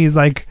cops come in, and he's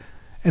like,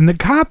 and the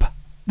cop,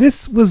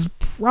 this was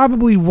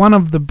probably one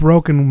of the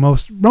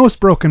most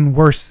broken,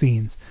 worst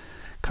scenes.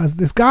 Because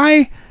this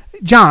guy,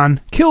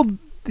 John, killed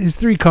his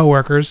 3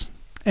 coworkers,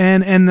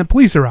 and the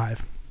police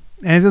arrive.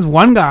 And it's just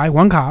one guy,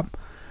 one cop,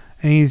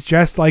 and he's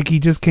dressed like he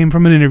just came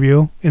from an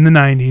interview in the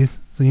 90s,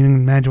 so you can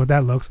imagine what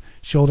that looks.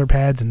 Shoulder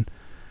pads and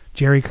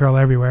jerry curl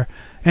everywhere.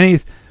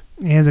 And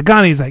he has a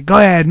gun. He's like, go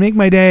ahead, make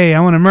my day. I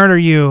want to murder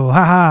you.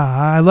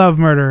 Ha. I love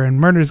murder, and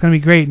murder's going to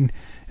be great. And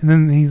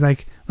then he's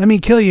like, let me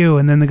kill you.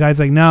 And then the guy's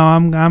like, no,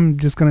 I'm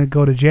just going to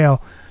go to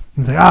jail.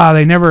 He's like,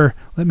 they never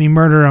let me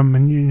murder him.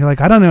 And you're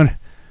like, I don't know.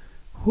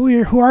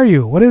 Who are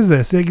you? What is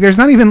this? Like, there's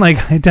not even like,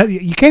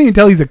 you can't even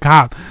tell he's a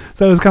cop.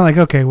 So it was kind of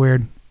like, okay,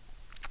 weird.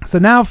 So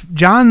now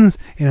John's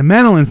in a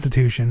mental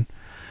institution.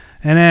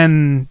 And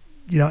then,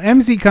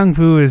 MC Kung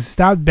Fu has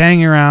stopped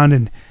banging around,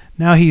 and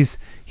now he's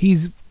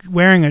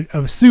wearing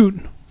a suit,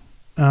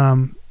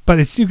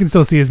 but you can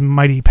still see his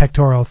mighty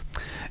pectorals,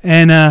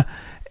 and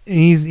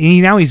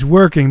he's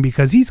working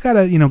because he's got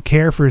to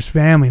care for his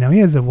family. Now he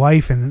has a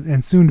wife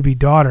and soon to be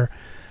daughter,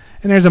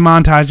 and there's a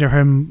montage of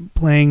him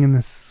playing in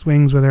the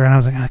swings with her, and I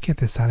was like, get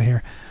this out of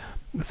here.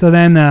 So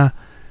then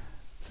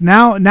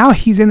now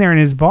he's in there, and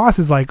his boss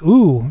is like,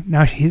 ooh,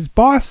 now his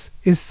boss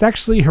is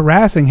sexually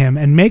harassing him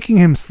and making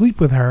him sleep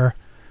with her,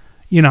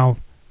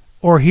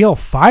 or he'll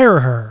fire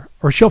her.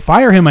 Or she'll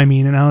fire him,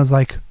 and I was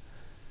like,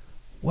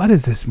 what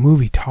is this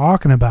movie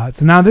talking about?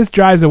 So now this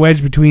drives a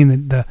wedge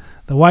between the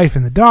wife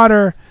and the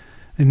daughter,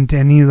 and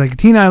he's like,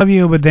 Tina, I love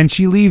you, but then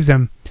she leaves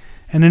him.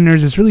 And then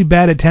there's this really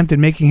bad attempt at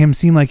making him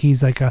seem like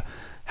he's like a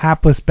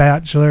hapless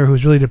bachelor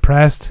who's really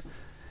depressed.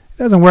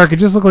 It doesn't work. It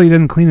just looks like he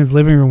didn't clean his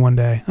living room one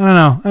day. I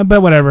don't know,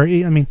 but whatever.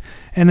 And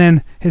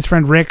then his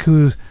friend Rick,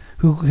 who's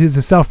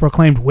a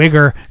self-proclaimed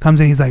wigger, comes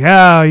in. He's like,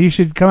 oh, you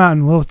should come out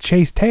and we'll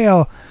chase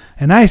tail.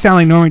 And I sound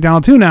like Norm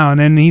Macdonald too now. And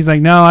then he's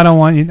like, no, I don't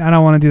want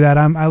to do that.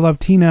 I love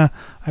Tina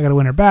I gotta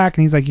win her back.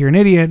 And he's like, you're an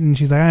idiot. And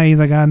she's like, he's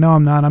like, no,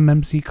 I'm not. I'm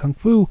MC Kung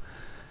Fu.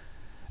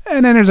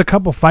 And then there's a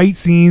couple fight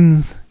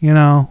scenes, you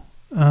know.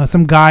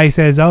 Some guy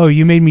says, oh,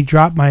 you made me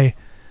drop my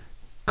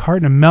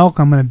carton of milk.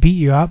 I'm gonna beat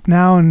you up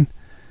now. And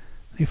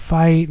they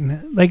fight.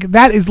 And like,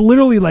 that is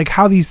literally like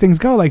how these things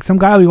go. Like, some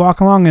guy will be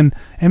walking along and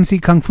MC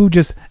Kung Fu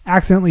just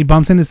accidentally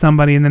bumps into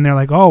somebody, and then they're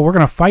like, oh, we're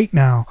gonna fight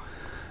now.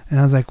 And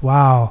I was like,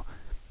 wow.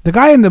 The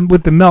guy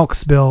with the milk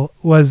spill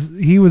was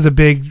a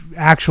big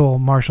actual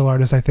martial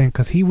artist, I think,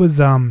 because he was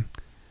a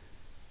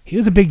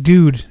big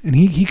dude, and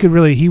he could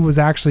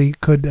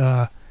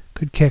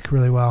kick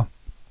really well.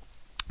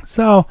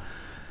 So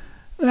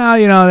now,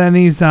 you know, then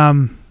these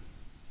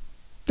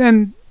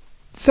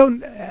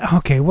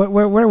okay,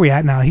 where are we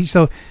at now?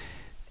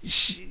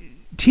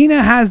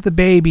 Tina has the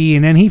baby,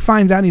 and then he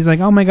finds out, and he's like,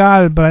 oh my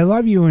God, but I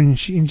love you, and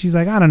she's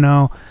like, I don't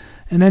know.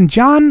 And then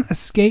John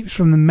escapes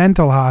from the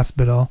mental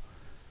hospital.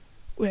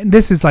 And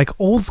this is like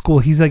old school.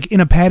 He's like in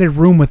a padded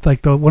room with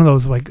like one of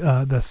those like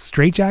the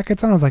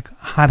straitjackets on. I was like,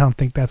 I don't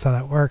think that's how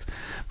that works,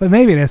 but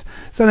maybe it is.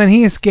 So then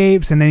he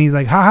escapes, and then he's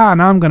like, haha,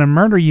 now I'm gonna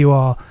murder you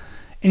all.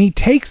 And he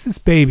takes this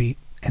baby,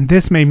 and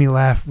this made me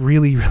laugh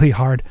really, really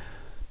hard.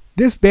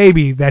 This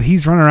baby that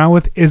he's running around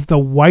with is the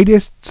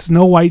whitest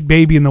Snow White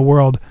baby in the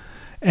world.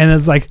 And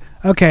it's like,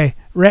 okay,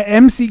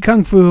 MC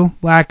Kung Fu,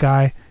 black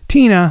guy,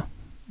 Tina,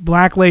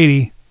 black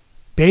lady,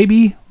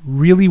 baby,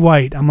 really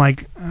white. I'm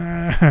like,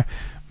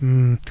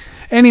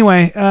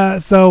 Anyway,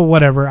 so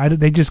whatever.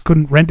 They just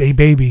couldn't rent a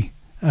baby.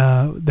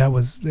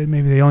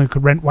 Maybe they only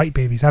could rent white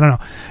babies. I don't know.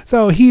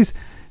 So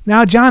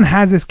now John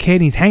has this kid,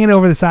 and he's hanging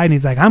over the side, and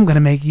he's like, I'm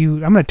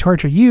gonna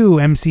torture you,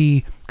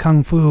 MC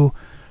Kung Fu,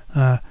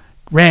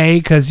 Ray,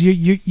 because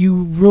you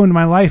ruined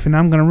my life, and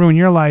I'm gonna ruin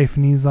your life.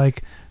 And he's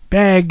like,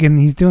 beg, and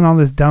he's doing all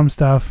this dumb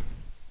stuff.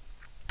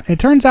 It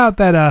turns out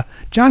that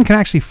John can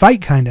actually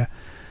fight, kinda,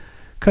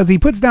 because he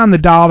puts down the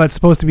doll that's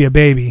supposed to be a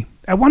baby.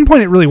 At one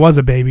point, it really was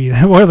a baby. It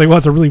really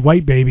was a really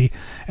white baby,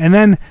 and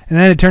then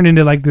it turned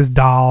into like this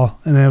doll,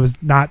 and it was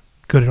not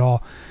good at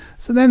all.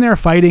 So then they're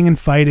fighting,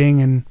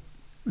 and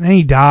then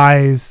he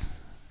dies,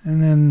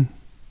 and then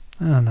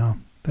I don't know.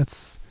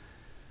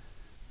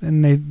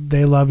 Then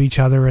they love each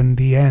other in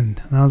the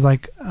end, and I was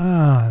like,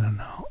 I don't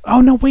know.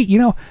 Oh no, wait, you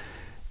know,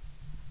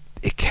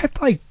 it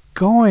kept like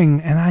going,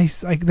 and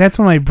that's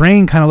when my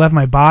brain kind of left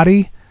my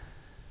body.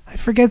 I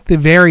forget the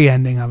very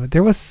ending of it.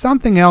 There was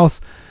something else.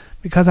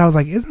 Because I was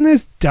like, isn't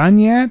this done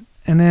yet?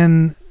 And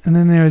then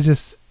there was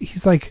just,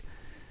 he's like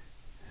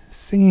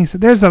singing. So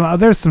there's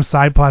some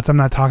side plots I'm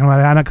not talking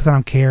about. Because I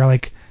don't care.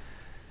 Like,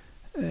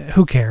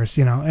 who cares,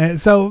 you know?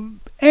 And so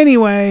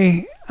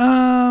anyway,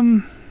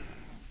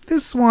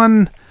 this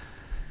one,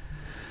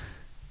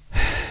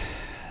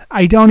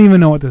 I don't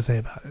even know what to say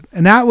about it.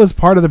 And that was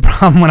part of the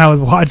problem when I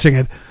was watching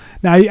it.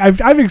 Now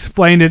I've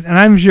explained it, and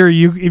I'm sure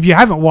if you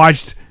haven't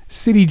watched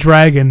City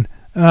Dragon,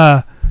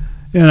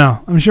 you know,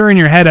 I'm sure in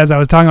your head as I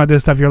was talking about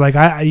this stuff, you're like,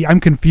 I'm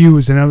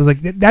confused. And I was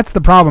like, that's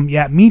the problem.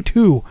 Yeah, me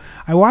too.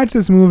 I watched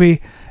this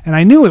movie, and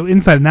I knew it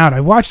inside and out. I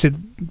watched it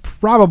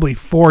probably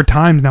 4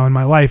 times now in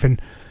my life, and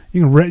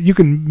you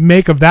can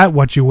make of that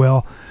what you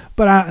will.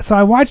 But so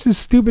I watched this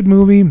stupid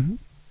movie, and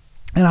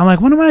I'm like,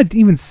 what am I to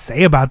even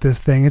say about this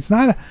thing? It's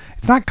not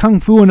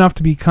kung fu enough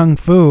to be kung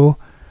fu.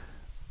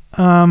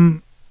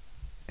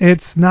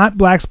 It's not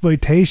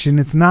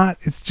blaxploitation.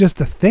 It's just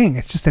a thing.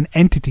 It's just an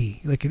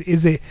entity. Like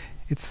it's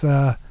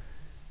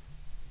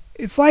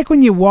like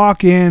when you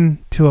walk in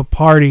to a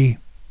party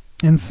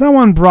and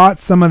someone brought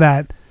some of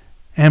that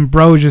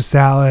ambrosia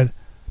salad,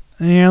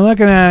 and you're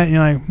looking at it and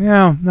you're like,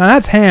 now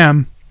that's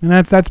ham, and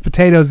that's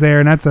potatoes there,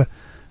 and that's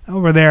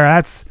over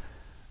there,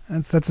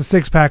 that's a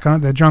 6-pack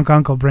the drunk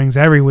uncle brings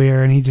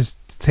everywhere, and it's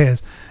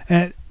his.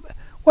 And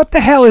what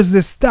the hell is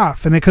this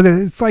stuff? And because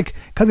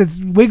it's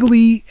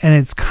wiggly and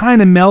it's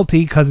kind of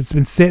melty because it's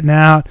been sitting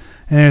out,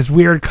 and there's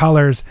weird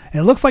colors,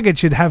 and it looks like it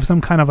should have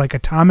some kind of like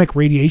atomic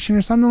radiation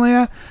or something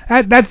like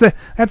that. That's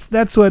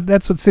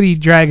what City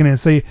Dragon is.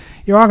 So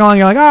you're walking along,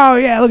 you're like, oh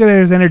yeah, look at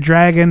there's Enter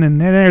Dragon,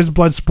 and there's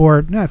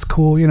Bloodsport. That's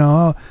cool, you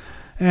know.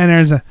 And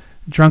there's a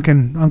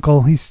drunken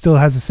uncle. He still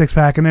has a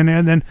 6-pack, and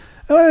then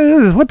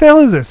what the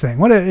hell is this thing?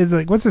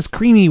 What's this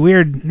creamy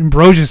weird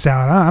ambrosia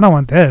salad? I don't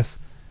want this.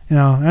 You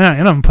know,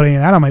 I'm putting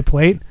that on my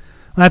plate.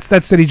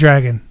 That's City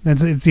Dragon.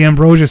 It's the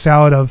ambrosia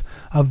salad of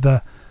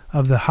the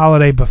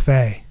holiday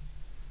buffet.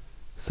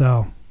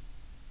 So,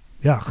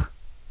 yuck.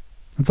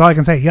 That's all I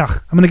can say.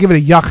 Yuck. I'm gonna give it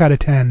a yuck out of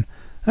 10.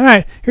 All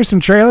right, here's some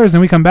trailers,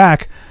 and we come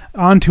back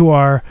onto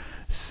our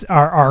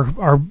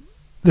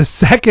the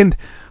second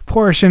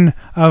portion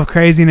of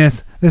craziness.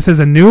 This is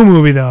a new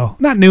movie though,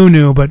 not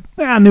new, but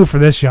new for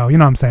this show. You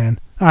know what I'm saying?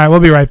 All right, we'll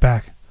be right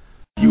back.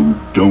 You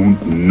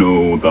don't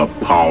know the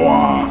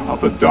power of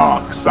the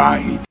dark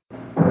side.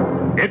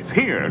 It's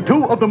here,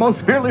 two of the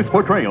most fearless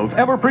portrayals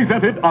ever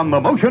presented on the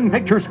motion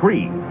picture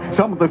screen.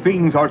 Some of the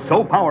scenes are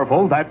so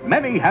powerful that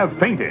many have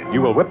fainted.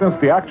 You will witness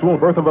the actual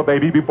birth of a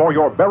baby before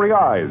your very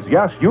eyes.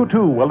 Yes, you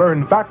too will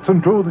learn facts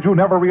and truths you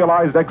never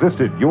realized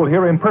existed. You will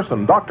hear in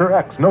person Dr.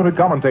 X, noted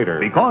commentator.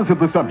 Because of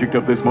the subject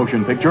of this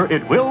motion picture,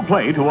 it will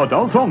play to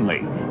adults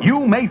only.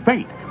 You may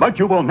faint, but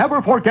you will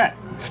never forget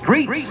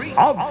Streets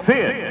of Sid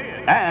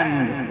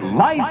and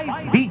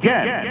Life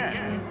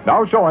Begins.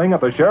 Now showing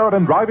at the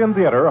Sheridan Drive-In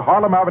Theater,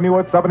 Harlem Avenue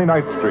at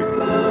 79th Street.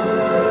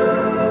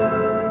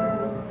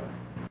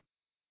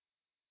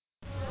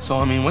 So,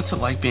 I mean, what's it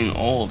like being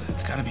old?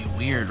 It's gotta be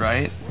weird,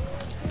 right?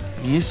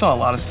 I mean, you saw a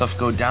lot of stuff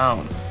go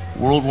down.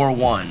 World War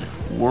I,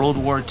 World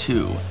War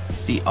II,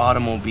 the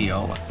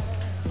automobile,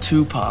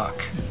 Tupac.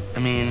 I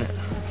mean...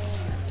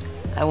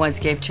 I once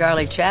gave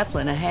Charlie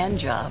Chaplin a hand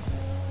job.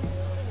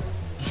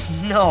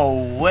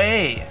 No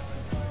way!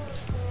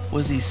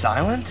 Was he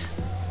silent?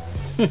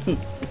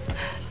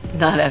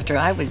 Not after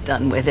I was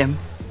done with him.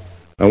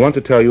 I want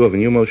to tell you of a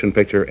new motion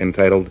picture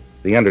entitled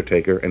The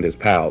Undertaker and His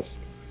Pals.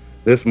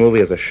 This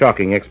movie is a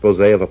shocking expose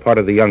of a part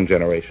of the young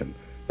generation,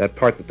 that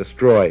part that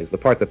destroys, the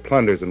part that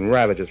plunders and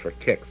ravages for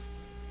kicks.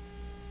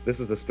 This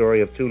is the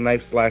story of two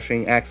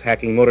knife-slashing,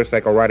 axe-hacking,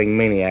 motorcycle-riding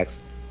maniacs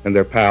and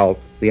their pal,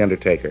 The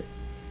Undertaker.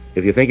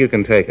 If you think you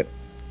can take it,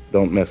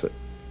 don't miss it.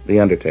 The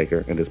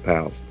Undertaker and His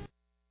Pals.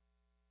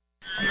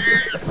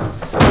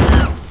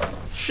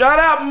 Shut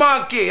up,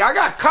 monkey! I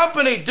got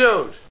company,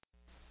 dude!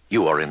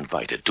 You are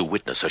invited to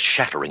witness a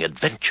shattering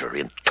adventure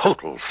in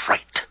total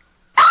fright.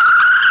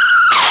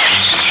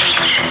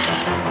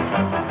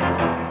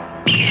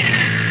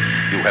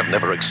 You have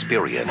never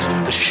experienced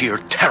the sheer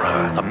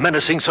terror, the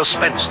menacing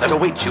suspense that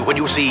awaits you when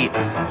you see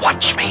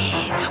Watch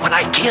Me When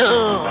I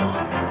Kill.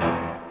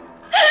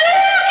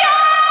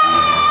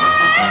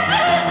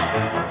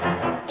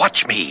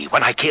 Watch Me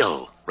When I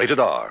Kill. Rated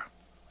R.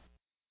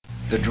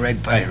 The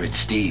dread pirate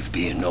Steve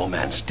be in no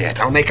man's debt.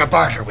 I'll make a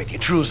barter with you,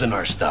 true's the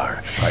North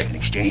Star. In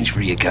exchange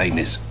for your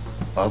kindness,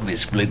 I'll be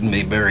splitting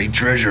me buried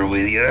treasure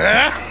with you.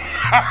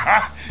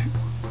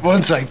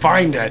 Once I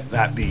find it,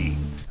 that be.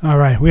 All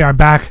right, we are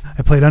back.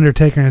 I played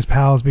Undertaker and His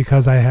Pals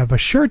because I have a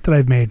shirt that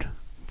I've made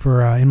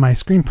for in my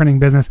screen printing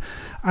business.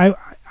 I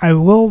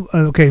will.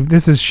 Okay,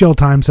 this is shill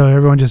time, so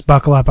everyone just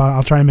buckle up.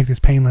 I'll try and make this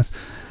painless.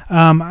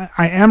 I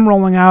am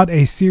rolling out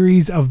a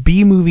series of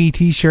B-movie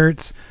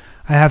T-shirts.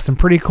 I have some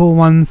pretty cool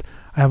ones.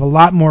 I have a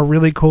lot more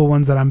really cool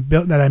ones that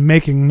I'm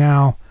making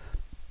now,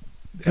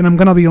 and I'm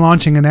gonna be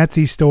launching an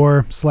Etsy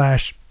store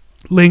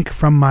 / link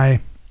from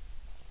my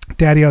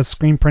Daddy-O's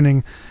screen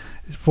printing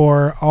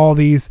for all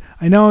these.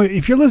 I know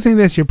if you're listening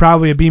to this, you're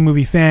probably a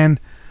B-movie fan.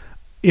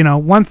 You know,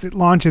 once it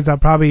launches, I'll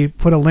probably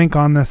put a link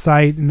on the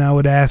site, and I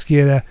would ask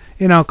you to,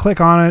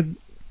 click on it.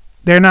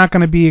 They're not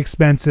going to be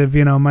expensive.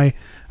 I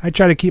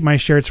try to keep my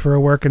shirts for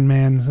a working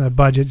man's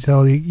budget,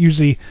 so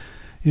usually,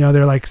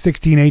 they're like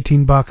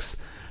 $16-18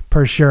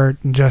 per shirt,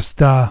 and just,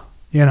 that's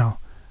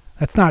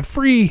not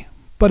free,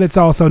 but it's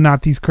also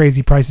not these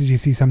crazy prices you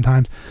see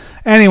sometimes.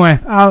 Anyway,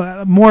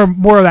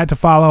 more of that to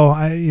follow.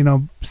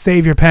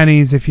 Save your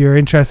pennies if you're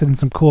interested in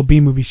some cool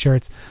B-movie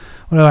shirts.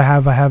 What do I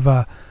have? I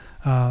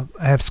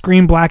have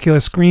Scream,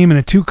 Blackula, Scream in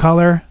a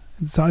 2-color.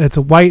 It's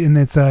a white, and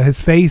it's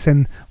his face,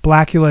 and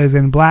Blackula is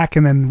in black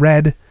and then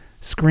red.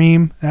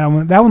 Scream. That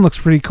one looks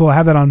pretty cool. I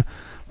have that on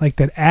like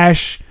that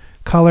ash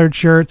colored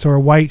shirts or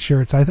white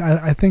shirts.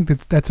 I think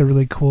that's a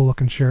really cool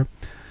looking shirt.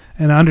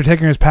 And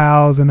Undertaker and His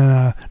Pals, and then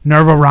a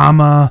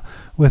Nervarama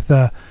with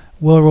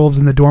Werewolves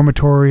in the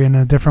Dormitory and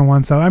a different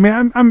one. So I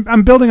mean,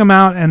 I'm building them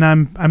out, and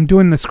I'm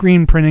doing the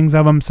screen printings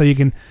of them, so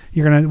you're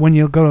gonna when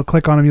you go to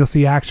click on them, you'll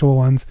see actual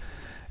ones.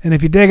 And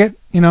if you dig it,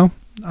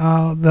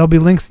 there'll be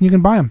links and you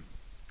can buy them.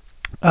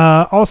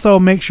 Also,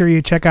 make sure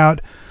you check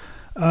out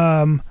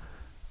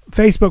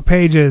Facebook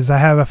pages. I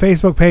have a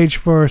Facebook page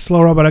for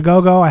Slow Robot A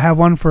Go-Go. I have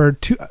one for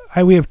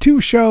we have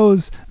 2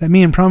 shows that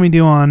me and Promi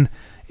do on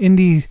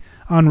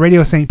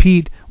Radio St.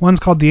 Pete. One's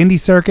called The Indie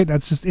Circuit.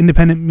 That's just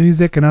independent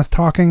music and us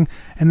talking.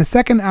 And the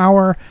second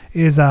hour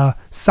is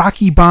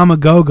Saki Bama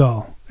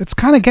Go-Go. It's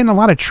kind of getting a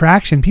lot of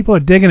traction. People are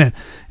digging it.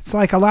 It's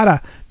like a lot of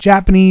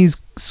Japanese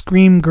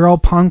scream girl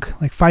punk,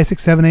 like 5,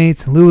 6, 7,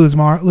 8, Lulu's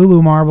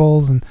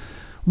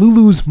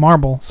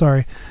Marble,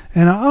 sorry,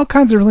 and all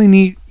kinds of really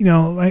neat.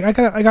 Like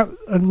I got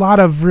a lot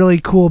of really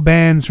cool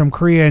bands from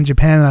Korea and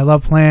Japan that I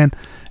love playing,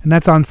 and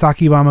that's on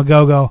Saki Bama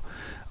Go-Go.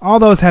 All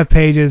those have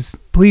pages.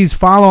 Please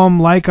follow them,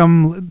 like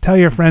them, tell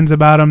your friends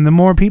about them. The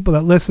more people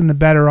that listen, the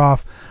better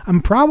off.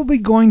 I'm probably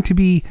going to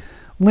be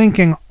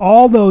linking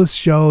all those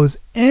shows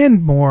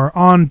and more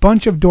on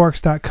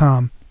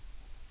bunchofdorks.com.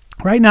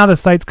 Right now the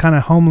site's kind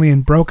of homely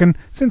and broken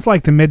since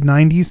like the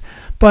mid-90s,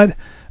 but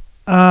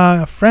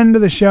a friend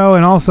of the show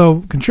and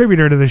also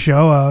contributor to the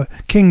show,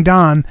 King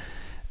Don,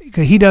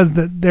 he does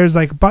there's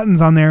like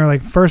buttons on there,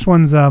 like first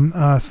one's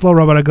Slow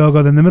Robot A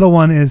Go-Go, then the middle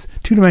one is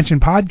Two Dimension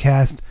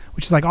Podcast,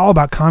 which is like all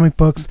about comic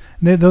books.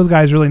 And those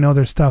guys really know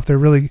their stuff. They're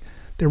really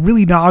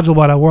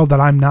knowledgeable about a world that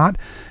I'm not.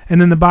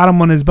 And then the bottom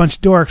one is Bunch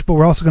of Dorks, but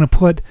we're also going to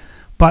put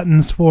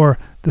buttons for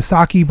the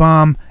Saki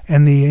bomb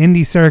and the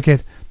indie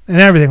circuit and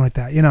everything like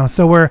that, you know.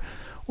 So we're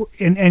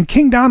and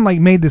King Don like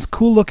made this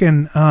cool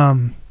looking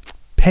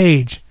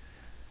page.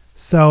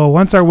 So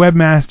once our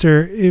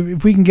webmaster,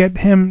 if we can get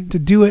him to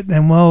do it,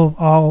 then we'll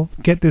all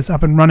get this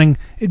up and running.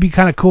 It'd be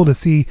kind of cool to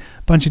see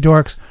a bunch of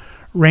dorks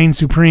reign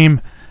supreme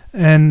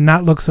and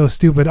not look so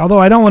stupid. Although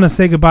I don't want to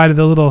say goodbye to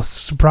the little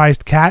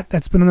surprised cat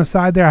that's been on the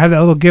side there. I have that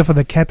little gif of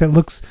the cat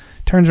that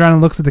turns around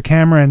and looks at the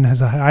camera and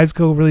his eyes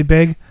go really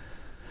big.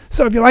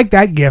 So if you like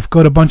that gif,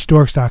 go to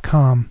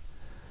bunchofdorks.com.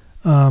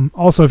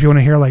 Also, if you want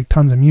to hear like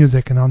tons of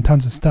music and on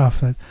tons of stuff.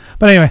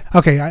 But anyway,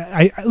 okay.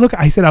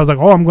 I said I was like,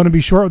 oh, I'm going to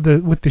be short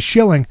with the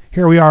shilling.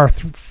 Here we are,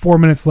 4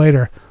 minutes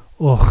later.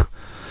 Ugh.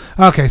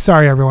 Okay,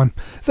 sorry everyone.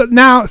 So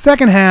now,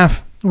 second half,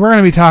 we're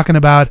going to be talking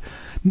about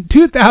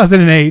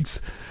 2008's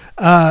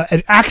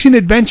an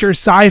action-adventure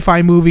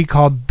sci-fi movie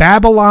called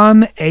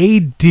Babylon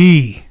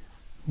A.D.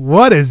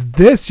 What is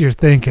this, you're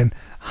thinking?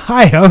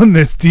 I own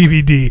this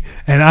DVD,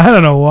 and I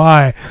don't know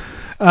why.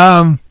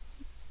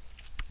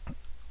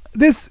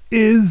 This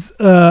is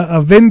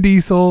a Vin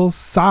Diesel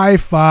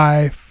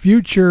sci-fi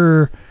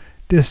future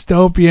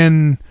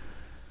dystopian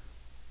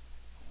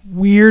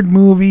weird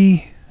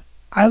movie.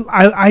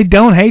 I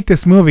don't hate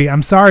this movie.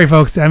 I'm sorry,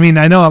 folks. I mean,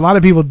 I know a lot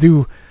of people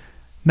do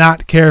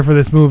not care for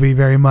this movie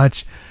very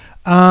much.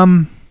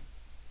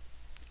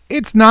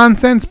 It's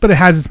nonsense, but it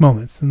has its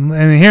moments. And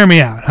hear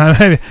me out.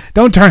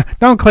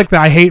 Don't click the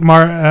I hate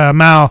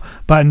Mao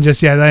button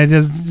just yet.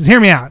 Just hear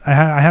me out.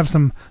 I have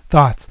some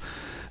thoughts.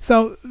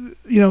 So,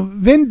 you know,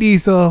 Vin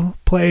Diesel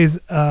plays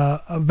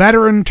a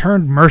veteran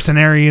turned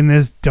mercenary in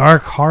this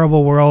dark,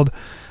 horrible world,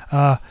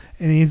 and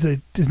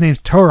his name's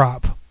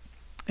Turop,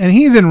 and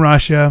he's in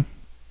Russia.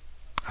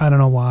 I don't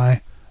know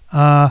why,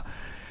 and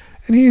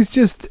he's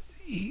just.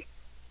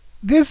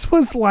 This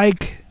was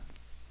like.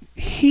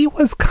 He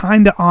was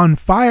kind of on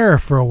fire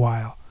for a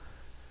while.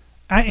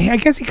 I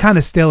guess he kind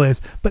of still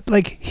is, but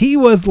like he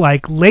was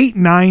like late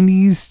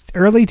 90s,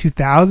 early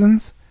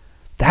 2000s.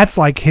 That's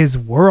like his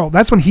world.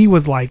 That's when he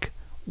was like,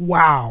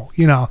 wow,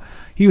 you know,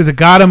 he was a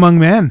god among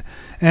men,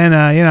 and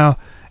you know,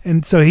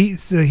 and so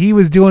he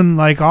was doing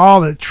like all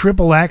the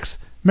XXX.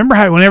 Remember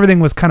how when everything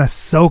was kind of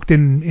soaked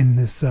in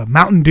this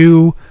Mountain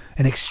Dew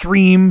and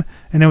Extreme,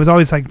 and there was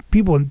always like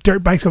people in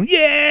dirt bikes going,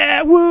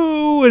 yeah,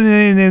 woo,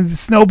 and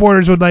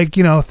snowboarders would like,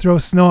 you know, throw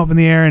snow up in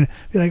the air and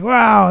be like,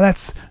 wow,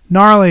 that's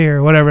gnarly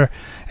or whatever.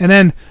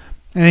 And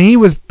he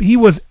was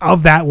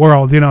of that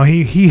world, you know.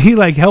 He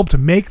like helped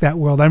make that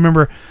world. I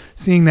remember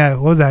seeing that.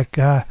 What was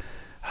that?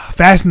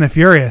 Fast and the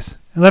Furious.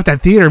 I left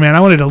that theater, man. I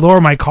wanted to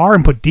lower my car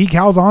and put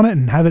decals on it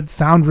and have it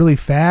sound really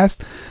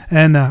fast,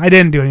 and I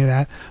didn't do any of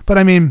that. But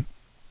I mean,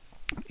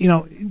 you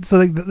know, so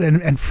like,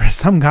 and for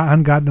some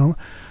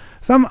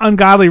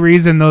ungodly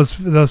reason, those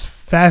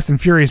Fast and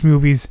Furious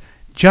movies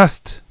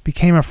just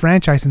became a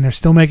franchise, and they're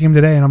still making them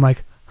today. And I'm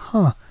like,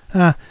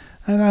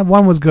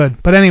 one was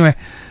good, but anyway,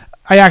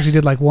 I actually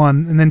did like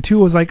one, and then two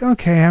was like,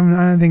 okay,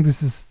 I think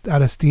this is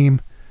out of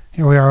steam.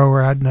 Here we are,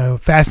 we're at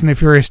Fast and the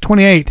Furious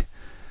 28.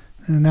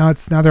 And now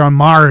they're on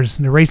Mars,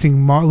 and they're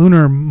racing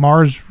lunar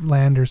Mars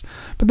landers.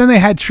 But then they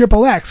had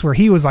XXX, where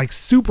he was like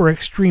super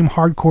extreme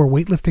hardcore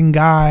weightlifting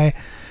guy,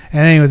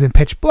 and then he was in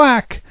Pitch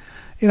Black,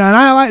 you know.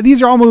 And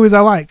these are all movies I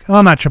like.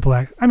 Well, not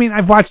XXX. I mean,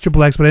 I've watched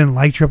XXX, but I didn't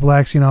like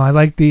XXX. You know, I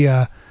like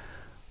the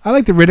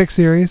Riddick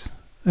series,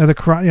 the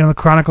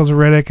Chronicles of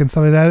Riddick and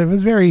stuff like that. It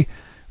was very,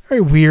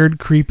 very weird,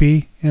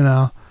 creepy, you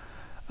know.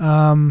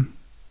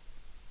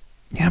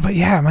 Yeah, but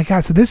yeah, my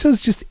God. So this was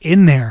just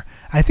in there.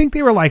 I think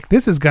they were like,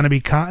 this is gonna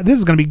be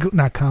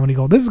not comedy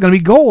gold. This is gonna be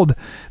gold.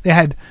 They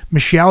had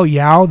Michelle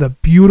Yeoh, the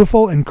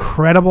beautiful,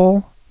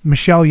 incredible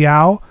Michelle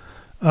Yeoh,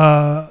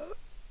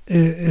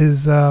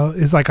 is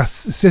like a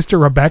sister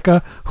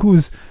Rebecca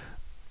who's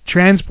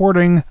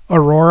transporting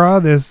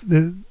Aurora.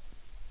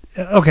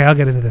 Okay, I'll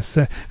get into this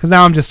because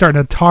now I'm just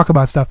starting to talk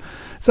about stuff.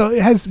 So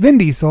it has Vin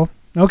Diesel.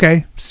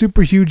 Okay,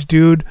 super huge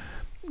dude,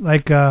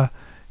 like.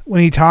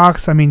 When he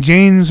talks, I mean,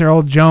 James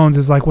Earl Jones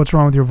is like, what's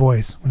wrong with your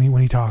voice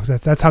when he talks?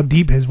 That's how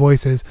deep his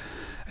voice is.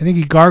 I think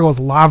he gargles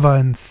lava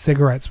and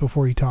cigarettes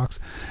before he talks.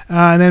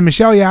 And then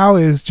Michelle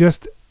Yeoh is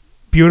just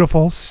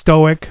beautiful,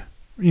 stoic.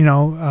 You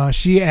know,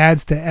 she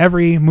adds to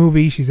every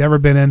movie she's ever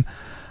been in.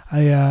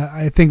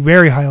 I think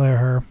very highly of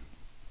her.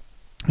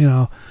 You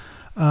know,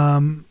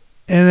 and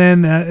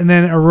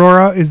then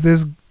Aurora is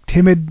this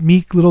timid,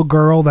 meek little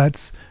girl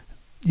that's,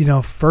 you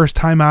know, first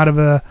time out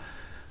of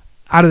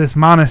this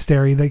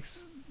monastery. Like,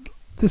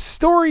 the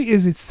story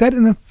is it's set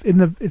in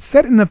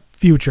the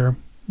future.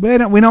 We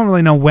don't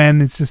really know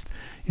when. It's just,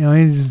 you know,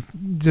 he's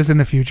just in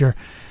the future,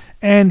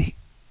 and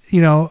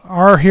you know,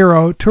 our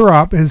hero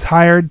Turop is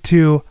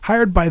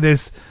hired by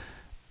this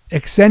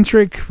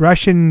eccentric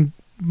Russian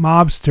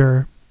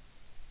mobster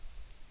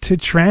to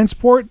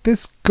transport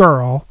this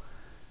girl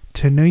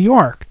to New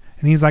York.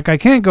 And he's like, I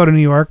can't go to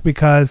New York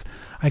because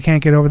I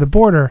can't get over the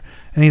border.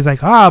 And he's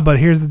like, but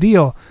here's the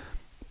deal.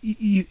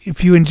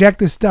 If you inject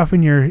this stuff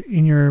in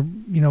your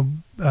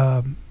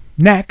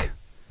neck,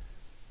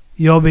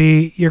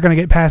 you're going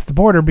to get past the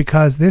border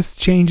because this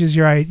changes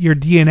your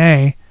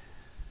DNA.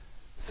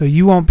 So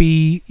you won't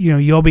be,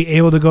 you'll be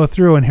able to go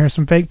through, and here's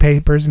some fake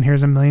papers, and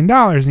here's $1 million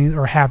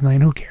or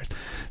 $500,000, who cares?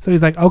 So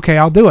he's like, okay,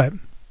 I'll do it,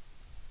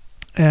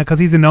 because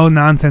he's a no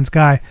nonsense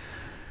guy.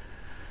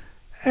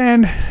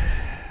 And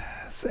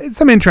it's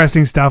some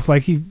interesting stuff,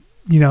 like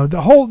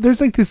there's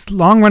like this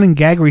long running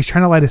gag where he's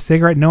trying to light a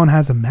cigarette, no one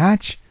has a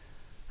match.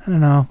 I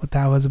don't know what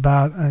that was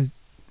about.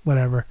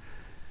 Whatever.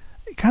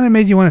 It kind of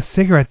made you want a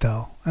cigarette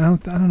though. I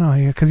don't know,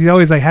 because he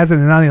always like has it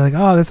in the you're like,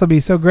 oh, this will be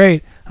so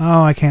great.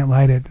 Oh, I can't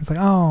light it. It's like,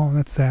 oh,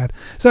 that's sad.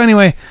 So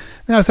anyway,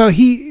 so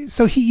he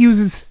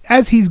uses,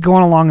 as he's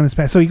going along in this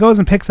path. So he goes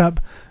and picks up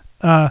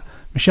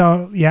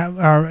Michelle,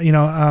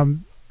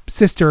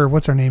 sister,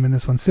 what's her name in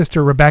this one?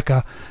 Sister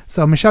Rebecca.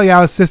 So Michelle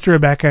Yeoh's sister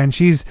Rebecca, and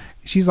she's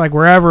like,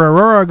 wherever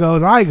Aurora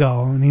goes, I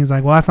go. And he's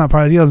like, well, that's not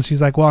part of the deal. And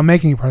she's like, well, I'm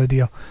making you part of the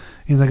deal.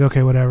 And he's like,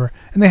 okay, whatever.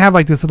 And they have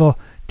like this little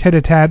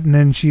tete-a-tete, and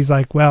then she's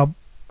like, well,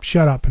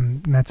 shut up,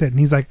 and that's it. And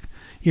he's like,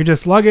 you're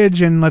just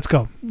luggage, and let's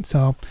go.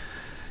 So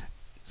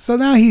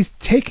now he's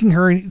taking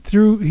her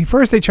through.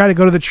 First they try to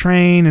go to the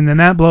train, and then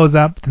that blows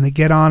up, and they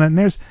get on it.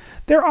 And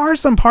there are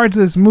some parts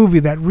of this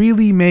movie that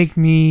really make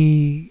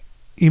me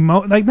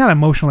like not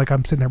emotional, like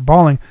I'm sitting there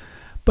bawling,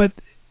 but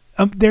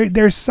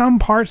there's some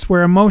parts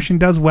where emotion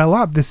does well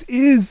up. This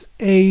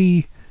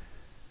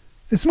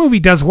movie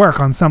does work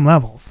on some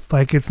levels.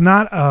 Like, it's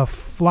not a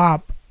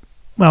flop.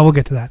 Well, we'll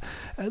get to that.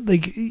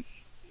 Like,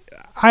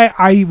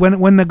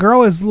 when the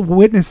girl is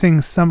witnessing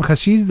because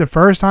she's the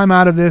first time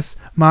out of this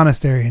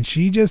monastery, and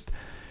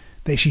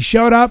she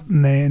showed up,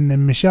 and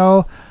then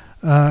Michelle,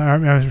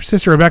 her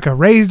sister Rebecca,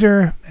 raised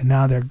her, and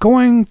now they're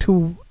going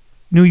to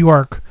New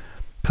York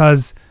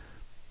because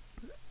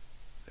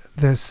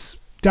this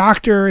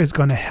doctor is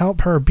going to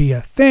help her be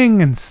a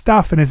thing and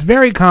stuff, and it's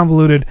very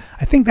convoluted.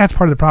 I think that's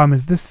part of the problem,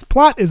 is this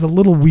plot is a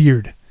little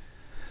weird.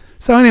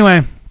 So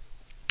anyway,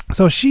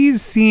 so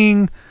she's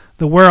seeing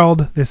the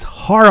world, this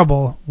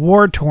horrible,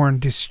 war-torn,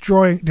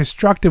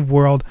 destructive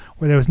world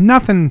where there's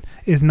nothing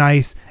is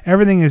nice,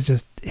 everything is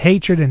just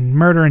hatred and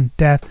murder and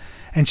death,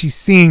 and she's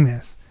seeing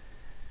this.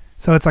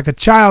 So it's like a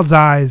child's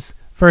eyes,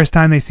 first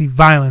time they see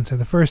violence, or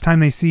the first time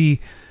they see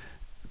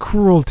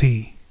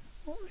cruelty,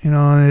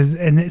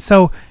 and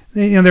so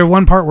there's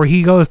one part where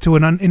he goes to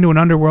into an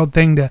underworld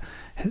thing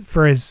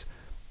for his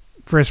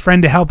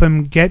friend to help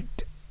him get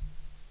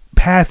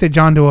passage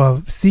onto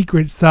a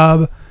secret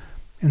sub.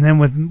 And then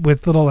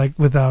with little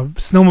with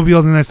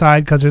snowmobiles on their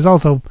side, because there's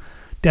also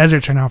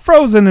deserts are now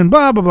frozen and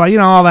blah blah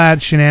blah, all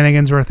that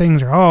shenanigans where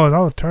things are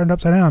all turned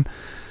upside down.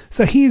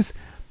 So he's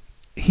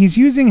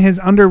using his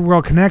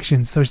underworld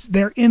connections. So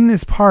they're in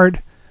this part,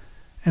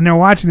 and they're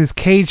watching this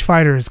cage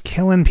fighter is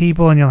killing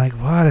people, and you're like,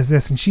 what is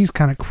this? And she's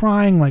kind of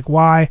crying, like,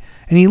 why?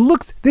 And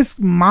this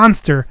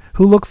monster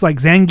who looks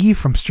like Zangief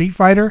from Street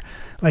Fighter,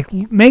 like,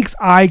 makes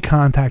eye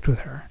contact with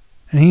her,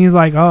 and he's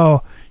like,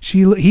 oh,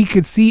 he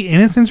could see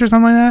innocence or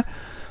something like that.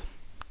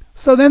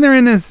 So then they're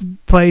in this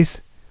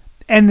place,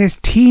 and this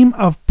team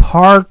of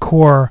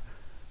parkour.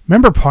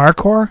 Remember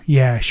parkour?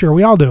 Yeah, sure,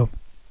 we all do.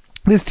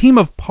 This team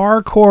of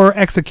parkour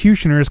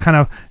executioners kind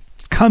of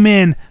come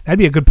in. That'd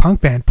be a good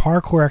punk band,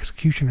 parkour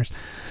executioners.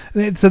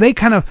 So they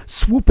kind of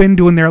swoop in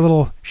doing their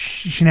little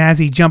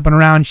snazzy jumping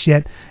around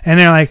shit, and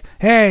they're like,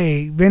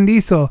 hey, Vin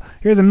Diesel,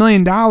 here's $1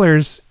 million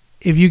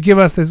if you give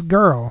us this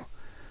girl.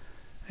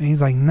 And he's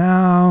like,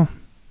 no.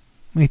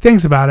 And he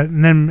thinks about it,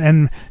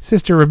 and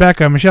Sister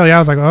Rebecca, Michelle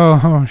Yeoh's like,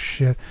 oh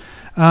shit.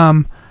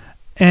 And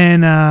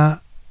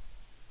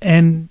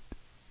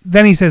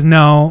then he says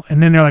no,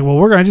 and then they're like, well,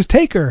 we're going to just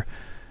take her.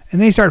 And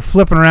they start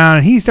flipping around,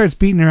 and he starts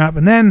beating her up.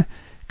 And then,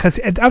 because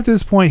up to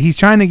this point, he's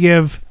trying to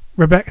give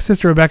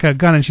Sister Rebecca a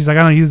gun, and she's like,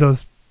 I don't use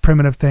those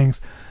primitive things.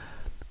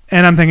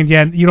 And I'm thinking,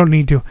 yeah, you don't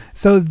need to.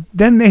 So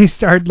then they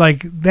start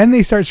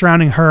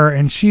surrounding her,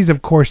 and she's,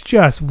 of course,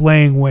 just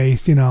laying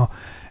waste, And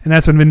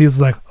that's when Vin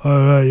Diesel's like,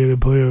 oh, you can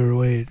put her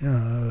away.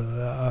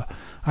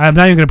 I'm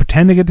not even going to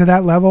pretend to get to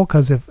that level,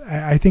 because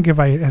I think if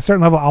at a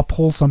certain level, I'll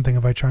pull something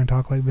if I try and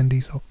talk like Vin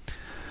Diesel.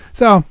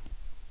 So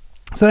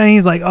then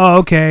he's like, oh,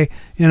 okay,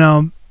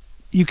 you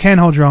can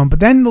hold your own. But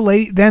then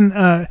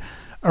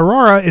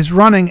Aurora is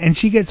running, and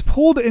she gets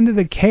pulled into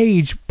the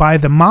cage by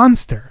the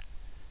monster,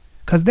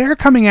 because they're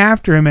coming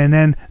after him. And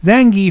then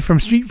Zangief from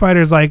Street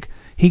Fighter is like,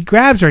 he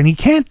grabs her, and he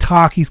can't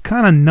talk. He's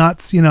kind of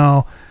nuts,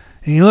 and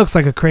he looks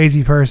like a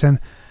crazy person.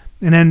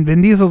 And then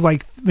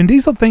Vin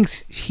Diesel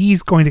thinks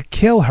he's going to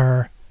kill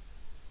her,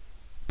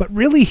 but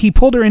really he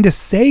pulled her in to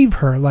save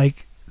her.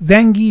 Like,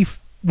 Zangief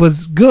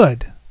was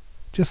good,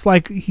 just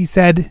like he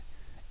said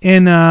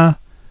in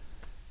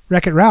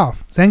Wreck-It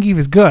Ralph. Zangief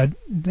is good,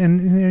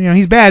 and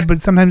he's bad,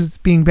 but sometimes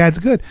being bad's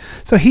good.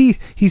 So he's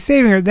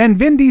saving her. Then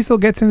Vin Diesel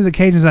gets into the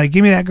cage and is like,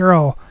 give me that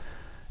girl.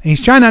 And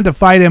he's trying not to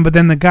fight him, but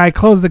then the guy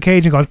closes the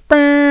cage and goes,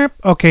 Burp!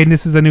 Okay, and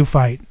this is a new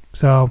fight.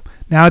 So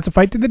now it's a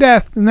fight to the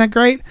death. Isn't that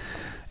great?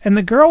 And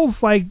the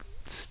girl's like,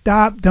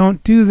 stop,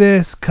 don't do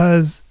this,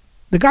 because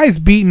the guy's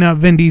beating up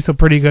Vin Diesel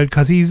pretty good,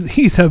 because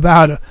he's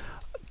about a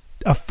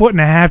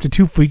 1.5 to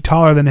 2 feet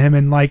taller than him,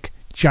 and like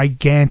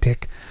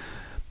gigantic.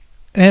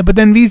 But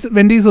then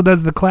Vin Diesel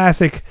does the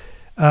classic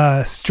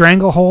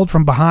stranglehold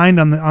from behind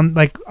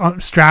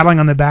straddling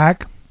on the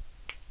back.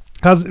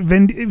 Because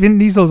Vin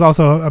Diesel is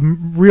also a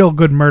real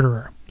good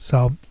murderer,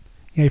 so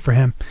yay for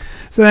him.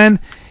 So then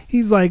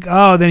he's like,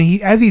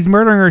 as he's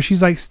murdering her,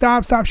 she's like,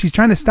 stop. She's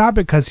trying to stop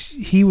it because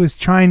he was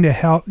trying to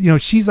help.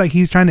 She's like,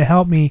 he's trying to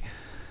help me.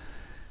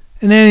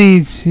 And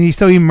then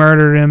he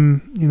murdered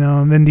him,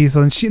 Vin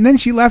Diesel, and then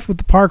she left with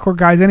the parkour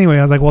guys anyway.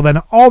 I was like, well, then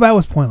all that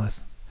was pointless.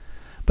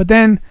 But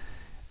then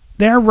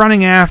they're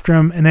running after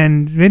him, and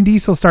then Vin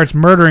Diesel starts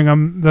murdering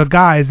them, the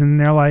guys, and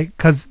they're like,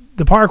 because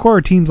the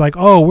parkour team's like,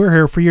 oh, we're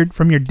here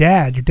from your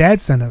dad. Your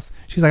dad sent us.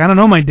 She's like, I don't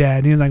know my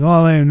dad. And he's like,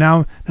 oh,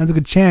 now's a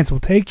good chance. We'll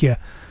take you.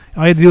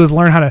 All you have to do is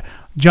learn how to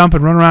jump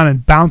and run around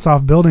and bounce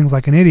off buildings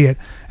like an idiot.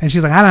 And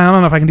she's like, I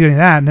don't know if I can do any of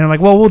that. And they're like,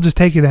 well, we'll just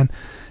take you then.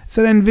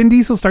 So then Vin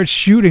Diesel starts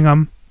shooting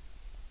them.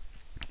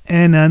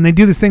 And they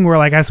do this thing where,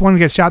 like, as one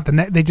gets shot,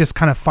 they just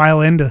kind of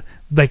file into,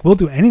 like, we'll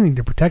do anything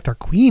to protect our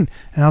queen.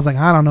 And I was like,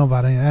 I don't know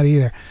about any of that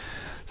either.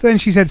 So then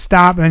she said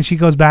stop, and then she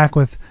goes back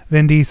with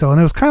Vin Diesel. And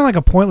it was kind of like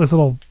a pointless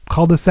little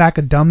cul-de-sac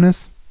of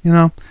dumbness,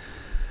 And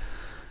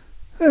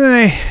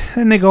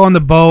then they go on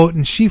the boat,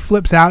 and she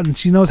flips out, and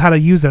she knows how to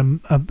use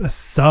a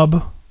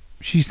sub.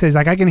 She says,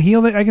 like, I can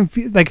heal it. I can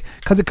feel, like,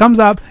 because it comes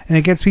up, and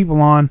it gets people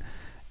on.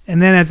 And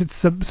then as it's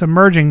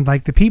submerging,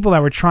 like, the people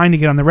that were trying to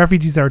get on, the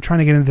refugees that were trying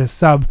to get into this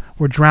sub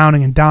were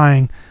drowning and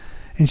dying.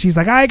 And she's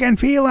like, I can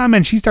feel them.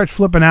 And she starts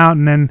flipping out,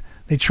 and then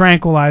they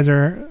tranquilize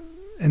her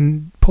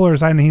and pull her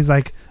aside. And he's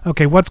like,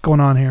 okay, what's going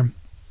on here?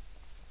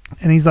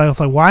 And he's like,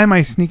 why am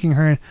I sneaking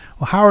her in?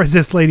 Well, how is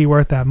this lady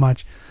worth that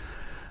much?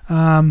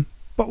 But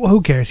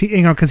who cares?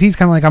 Because he's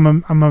kind of like,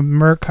 I'm a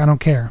merc. I don't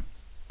care.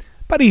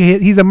 But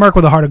he's a merc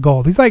with a heart of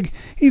gold. He's like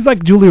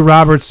Julia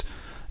Roberts.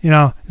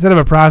 Instead of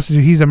a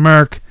prostitute, he's a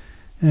merc.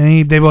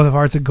 And they both have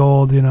hearts of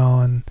gold,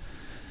 and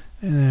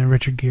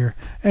Richard Gere.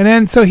 And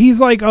then so he's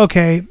like,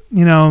 okay,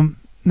 then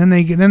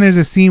there's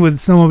a scene with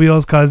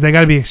snowmobiles because they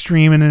got to be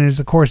extreme. And then there's,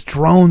 of course,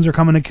 drones are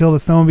coming to kill the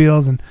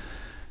snowmobiles, and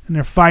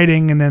they're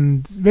fighting. And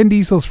then Vin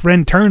Diesel's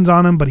friend turns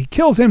on him, but he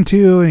kills him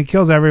too, and he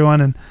kills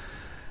everyone.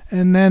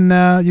 And then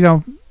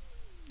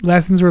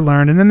lessons were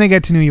learned. And then they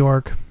get to New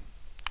York,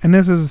 and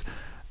there's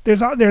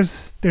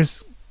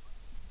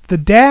the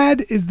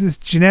dad is this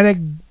genetic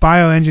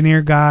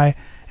bioengineer guy.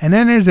 And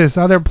then there's this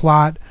other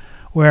plot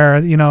where,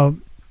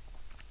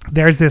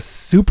 there's this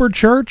super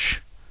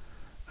church,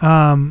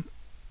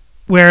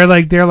 where,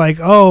 like, they're like,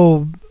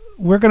 oh,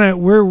 we're gonna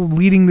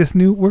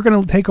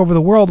take over the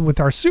world with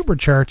our super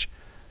church,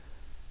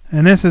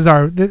 and this is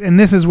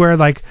where,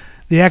 like,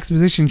 the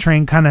exposition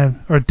train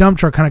or dump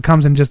truck kind of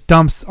comes and just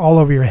dumps all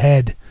over your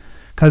head,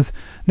 because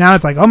now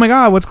it's like, oh my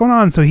God, what's going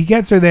on? So he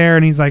gets her there,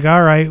 and he's like,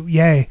 all right,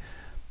 yay,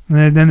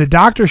 and then the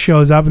doctor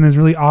shows up in this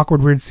really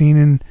awkward, weird scene,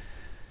 and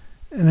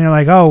they're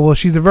like, oh, well,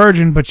 she's a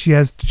virgin, but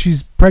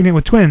she's pregnant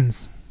with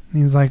twins.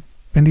 And he's like,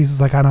 Vin Diesel's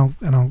like, I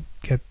don't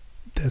get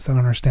this. I don't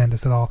understand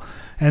this at all.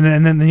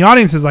 And then the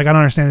audience is like, I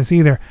don't understand this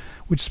either,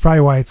 which is probably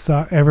why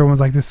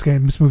everyone's like, this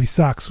movie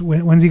sucks.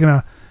 When's he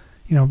gonna,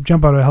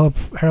 jump out of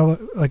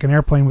like an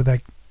airplane with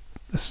like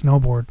a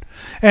snowboard?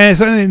 And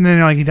then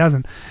they're like, he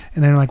doesn't.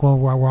 And then they're like, well,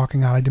 we're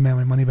walking out. I demand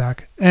my money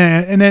back.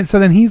 And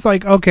then he's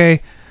like,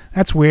 okay,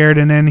 that's weird.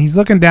 And then he's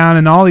looking down,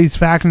 and all these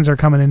factions are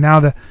coming in.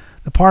 Now the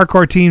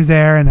parkour team's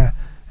there, and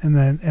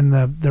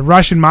the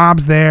Russian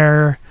mob's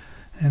there,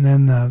 and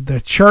then the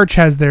church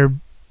has their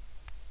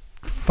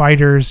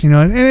fighters,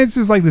 and it's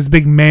just like this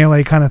big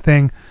melee kind of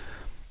thing.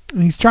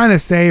 And he's trying to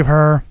save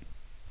her,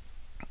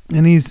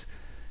 and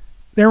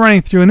they're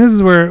running through, and this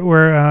is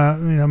where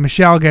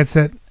Michelle gets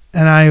it,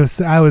 and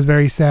I was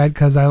very sad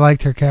because I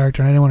liked her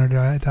character and I didn't want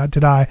her to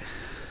die,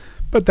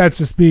 but that's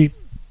just me.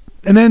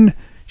 And then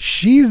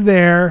she's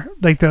there,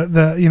 like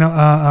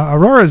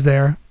Aurora's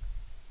there.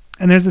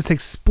 And there's this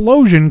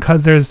explosion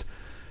because there's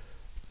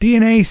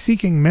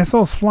DNA-seeking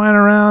missiles flying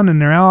around, and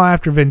they're all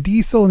after Vin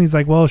Diesel, and he's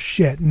like, well,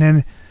 shit.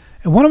 And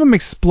one of them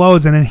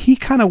explodes, and then he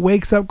kind of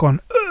wakes up going,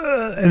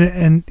 ugh,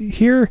 and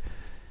here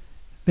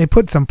they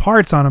put some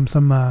parts on him,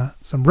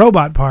 some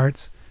robot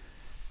parts,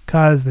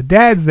 because the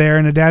dad's there,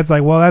 and the dad's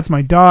like, well, that's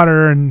my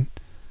daughter, and,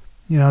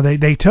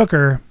 they took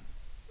her.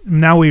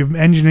 Now we've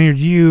engineered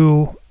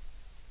you,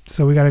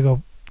 so we got to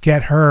go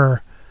get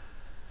her.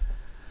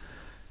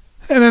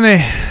 And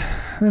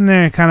then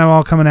they're kind of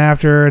all coming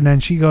after her, and then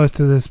she goes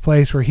to this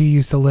place where he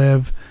used to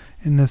live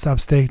in this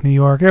upstate New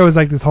York. It was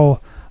like this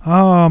whole,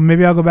 oh,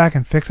 maybe I'll go back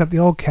and fix up the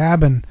old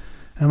cabin.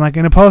 And like,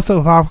 in a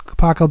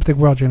post-apocalyptic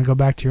world, you're going to go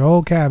back to your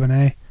old cabin,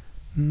 eh?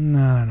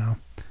 No.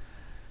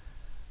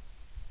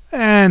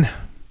 And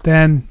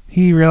then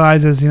he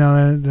realizes,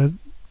 that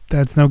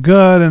that's no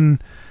good,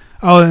 and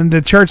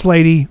the church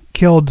lady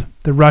killed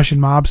the Russian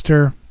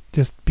mobster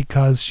just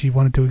because she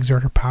wanted to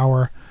exert her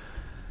power.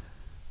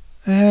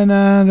 And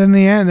then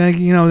the end,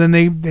 then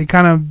they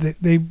kind of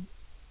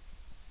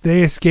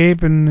they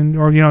escape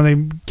or they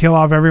kill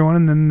off everyone,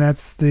 and then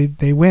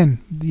they win.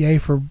 Yay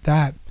for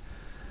that.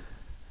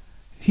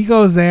 He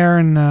goes there,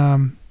 and I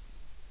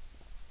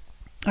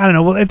don't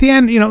know. Well, at the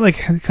end,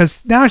 because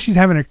now she's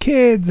having her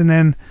kids, and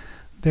then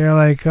they're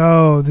like,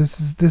 oh, this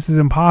is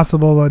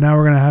impossible, but now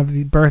we're gonna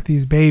have birth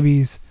these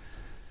babies.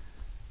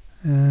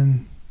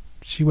 And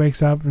she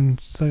wakes up and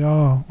she's like,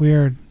 oh,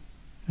 weird.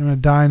 I'm gonna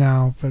die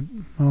now, but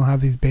I'll have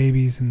these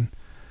babies, and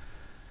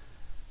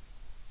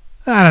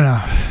I don't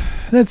know.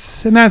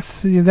 That's you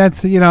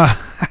know,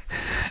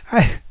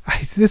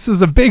 this is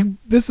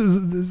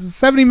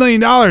 $70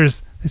 million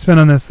they spent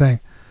on this thing,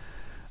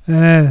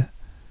 and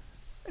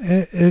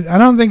I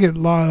don't think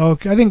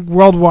I think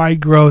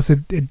worldwide gross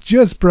it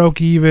just broke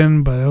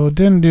even, but it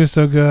didn't do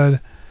so good.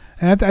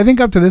 And I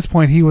think up to this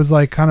point he was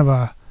like kind of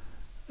a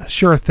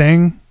sure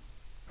thing,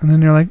 and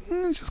then they're like,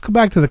 let's just go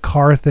back to the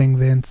car thing,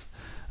 Vince.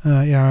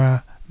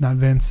 Not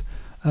Vince,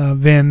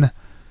 Vin,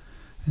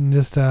 and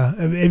just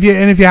if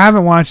you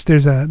haven't watched,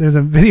 there's a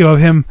video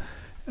of him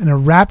in a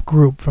rap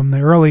group from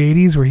the early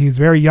 '80s where he's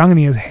very young and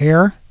he has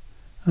hair.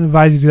 I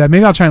advise you to do that.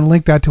 Maybe I'll try and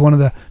link that to one of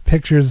the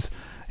pictures.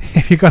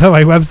 If you go to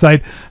my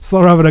website,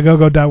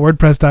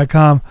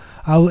 slowrobotagogo.wordpress.com,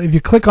 if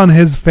you click on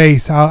his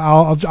face,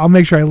 I'll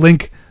make sure I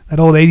link that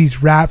old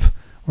 '80s rap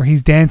where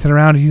he's dancing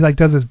around and he like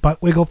does his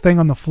butt wiggle thing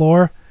on the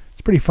floor.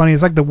 It's pretty funny.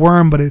 It's like the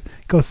worm, but it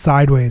goes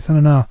sideways. I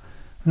don't know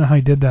how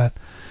he did that.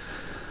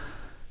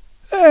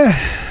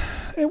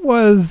 It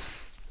was,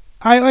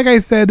 like I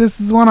said, this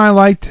is one I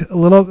liked a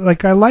little.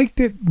 Like I liked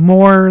it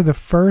more the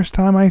first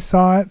time I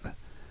saw it,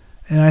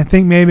 and I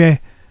think maybe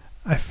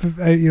I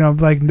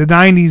like the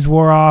 '90s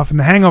wore off and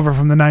the hangover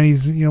from the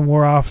 '90s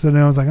wore off. So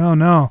then I was like, oh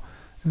no,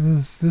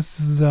 this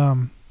is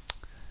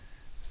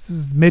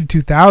mid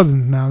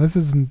 2000s now. This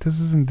isn't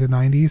the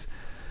 '90s.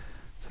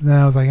 So then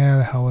I was like,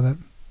 the hell with it.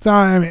 So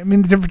I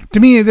mean, to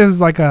me it is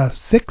like a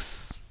 6.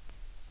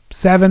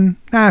 7,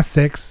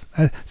 6.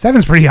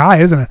 7's pretty high,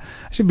 isn't it?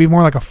 It should be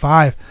more like a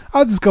 5.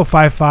 I'll just go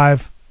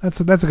 5.5. That's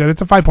a good.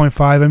 It's a 5.5.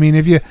 I mean,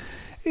 if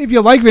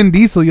you like Vin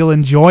Diesel, you'll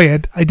enjoy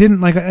it. I didn't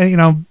like,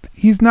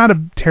 he's not a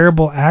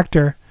terrible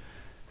actor.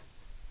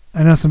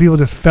 I know some people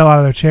just fell out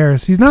of their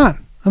chairs. He's not.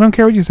 I don't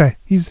care what you say.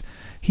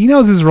 He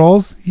knows his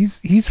roles.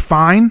 He's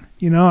fine.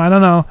 I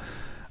don't know.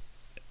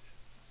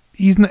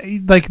 He's not,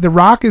 like The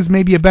Rock is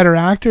maybe a better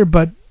actor,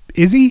 but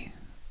is he?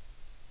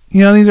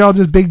 These are all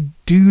just big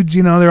dudes.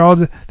 They're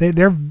all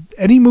they're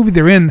any movie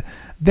they're in,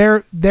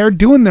 they're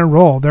doing their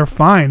role. They're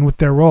fine with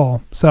their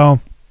role. So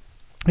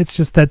it's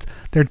just that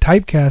they're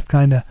typecast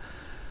kind of.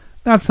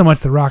 Not so much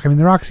The Rock. I mean,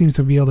 The Rock seems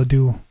to be able to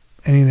do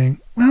anything.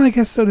 Well, I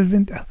guess so does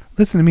Vin.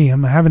 Listen to me.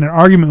 I'm having an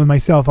argument with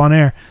myself on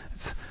air.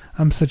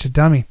 I'm such a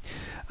dummy.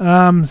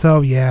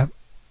 So yeah,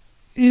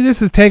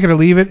 this is take it or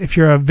leave it. If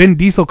you're a Vin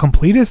Diesel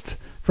completist,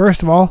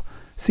 first of all,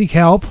 seek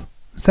help.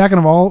 Second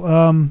of all,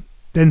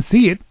 then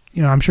see it.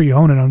 I'm sure you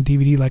own it on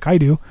DVD like I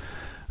do,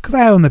 because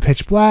I own the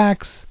Pitch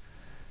Blacks.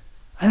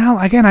 I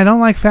don't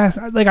like Fast.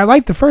 Like I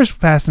liked the first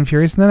Fast and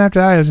Furious, and then after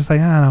that I was just like,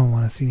 I don't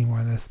want to see any more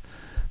of this.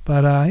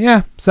 But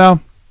yeah, so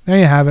there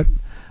you have it.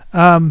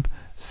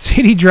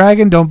 CD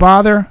Dragon, don't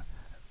bother.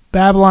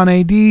 Babylon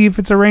AD, if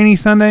it's a rainy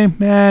Sunday,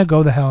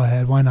 go the hell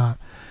ahead. Why not?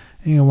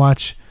 You can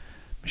watch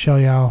Michelle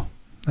Yeoh.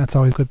 That's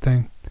always a good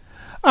thing.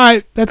 All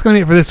right, that's going to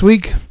be it for this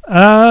week.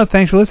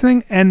 Thanks for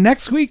listening. And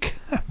next week,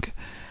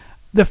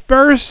 the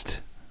first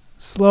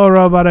Slow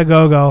Robot A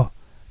Go-Go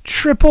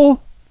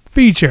triple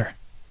feature.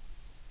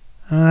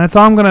 That's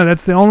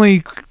the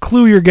only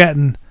clue you're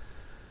getting.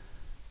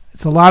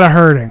 It's a lot of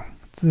hurting.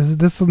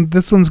 This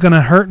one's going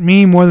to hurt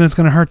me more than it's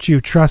going to hurt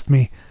you. Trust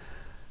me.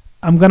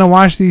 I'm going to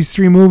watch these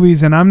 3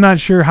 movies, and I'm not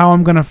sure how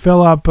I'm going to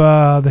fill up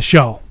the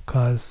show,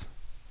 because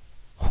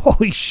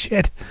holy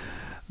shit,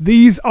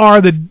 these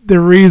are the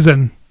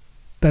reason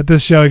that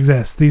this show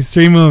exists. These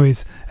 3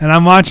 movies, and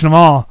I'm watching them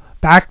all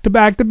back to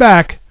back to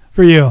back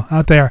for you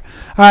out there.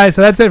 All right,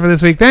 so that's it for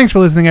this week. Thanks for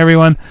listening,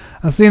 everyone.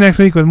 I'll see you next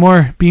week with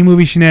more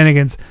B-movie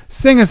shenanigans.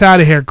 Sing us out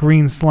of here,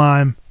 Green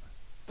Slime.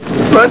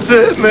 That's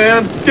it,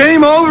 man.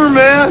 Game over,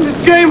 man.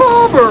 It's game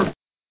over.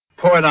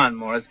 Pour it on,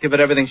 Morris. Give it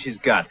everything she's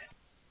got.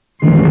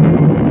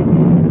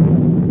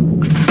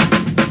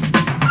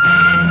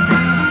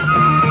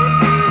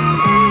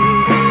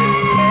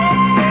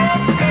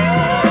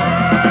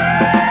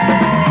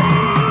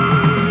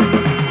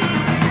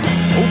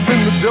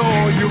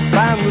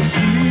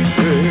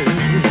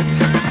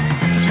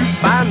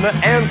 The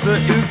answer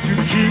is to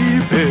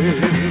keep it.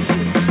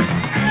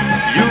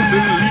 You'll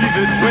believe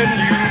it when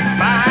you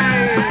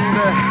find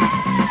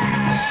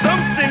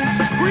something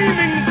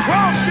screaming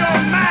across your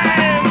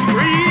mind.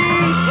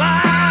 Green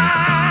slime.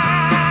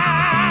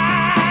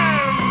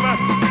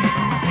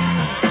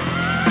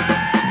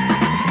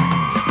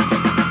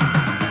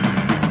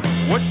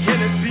 What can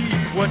it be?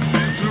 What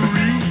is the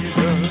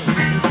reason?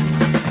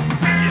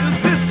 Is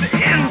this the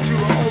end to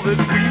all that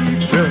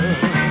we've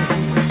done?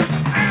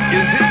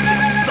 Is it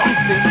just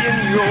something in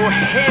your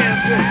head?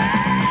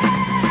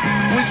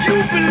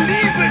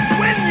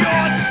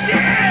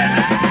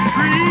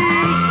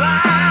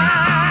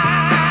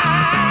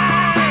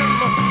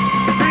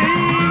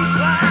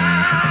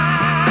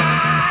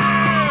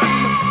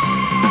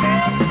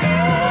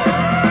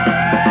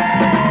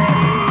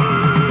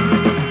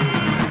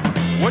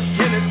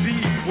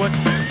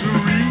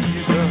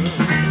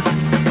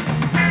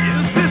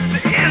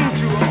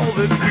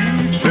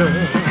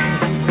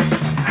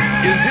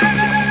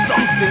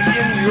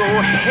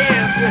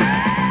 That's it.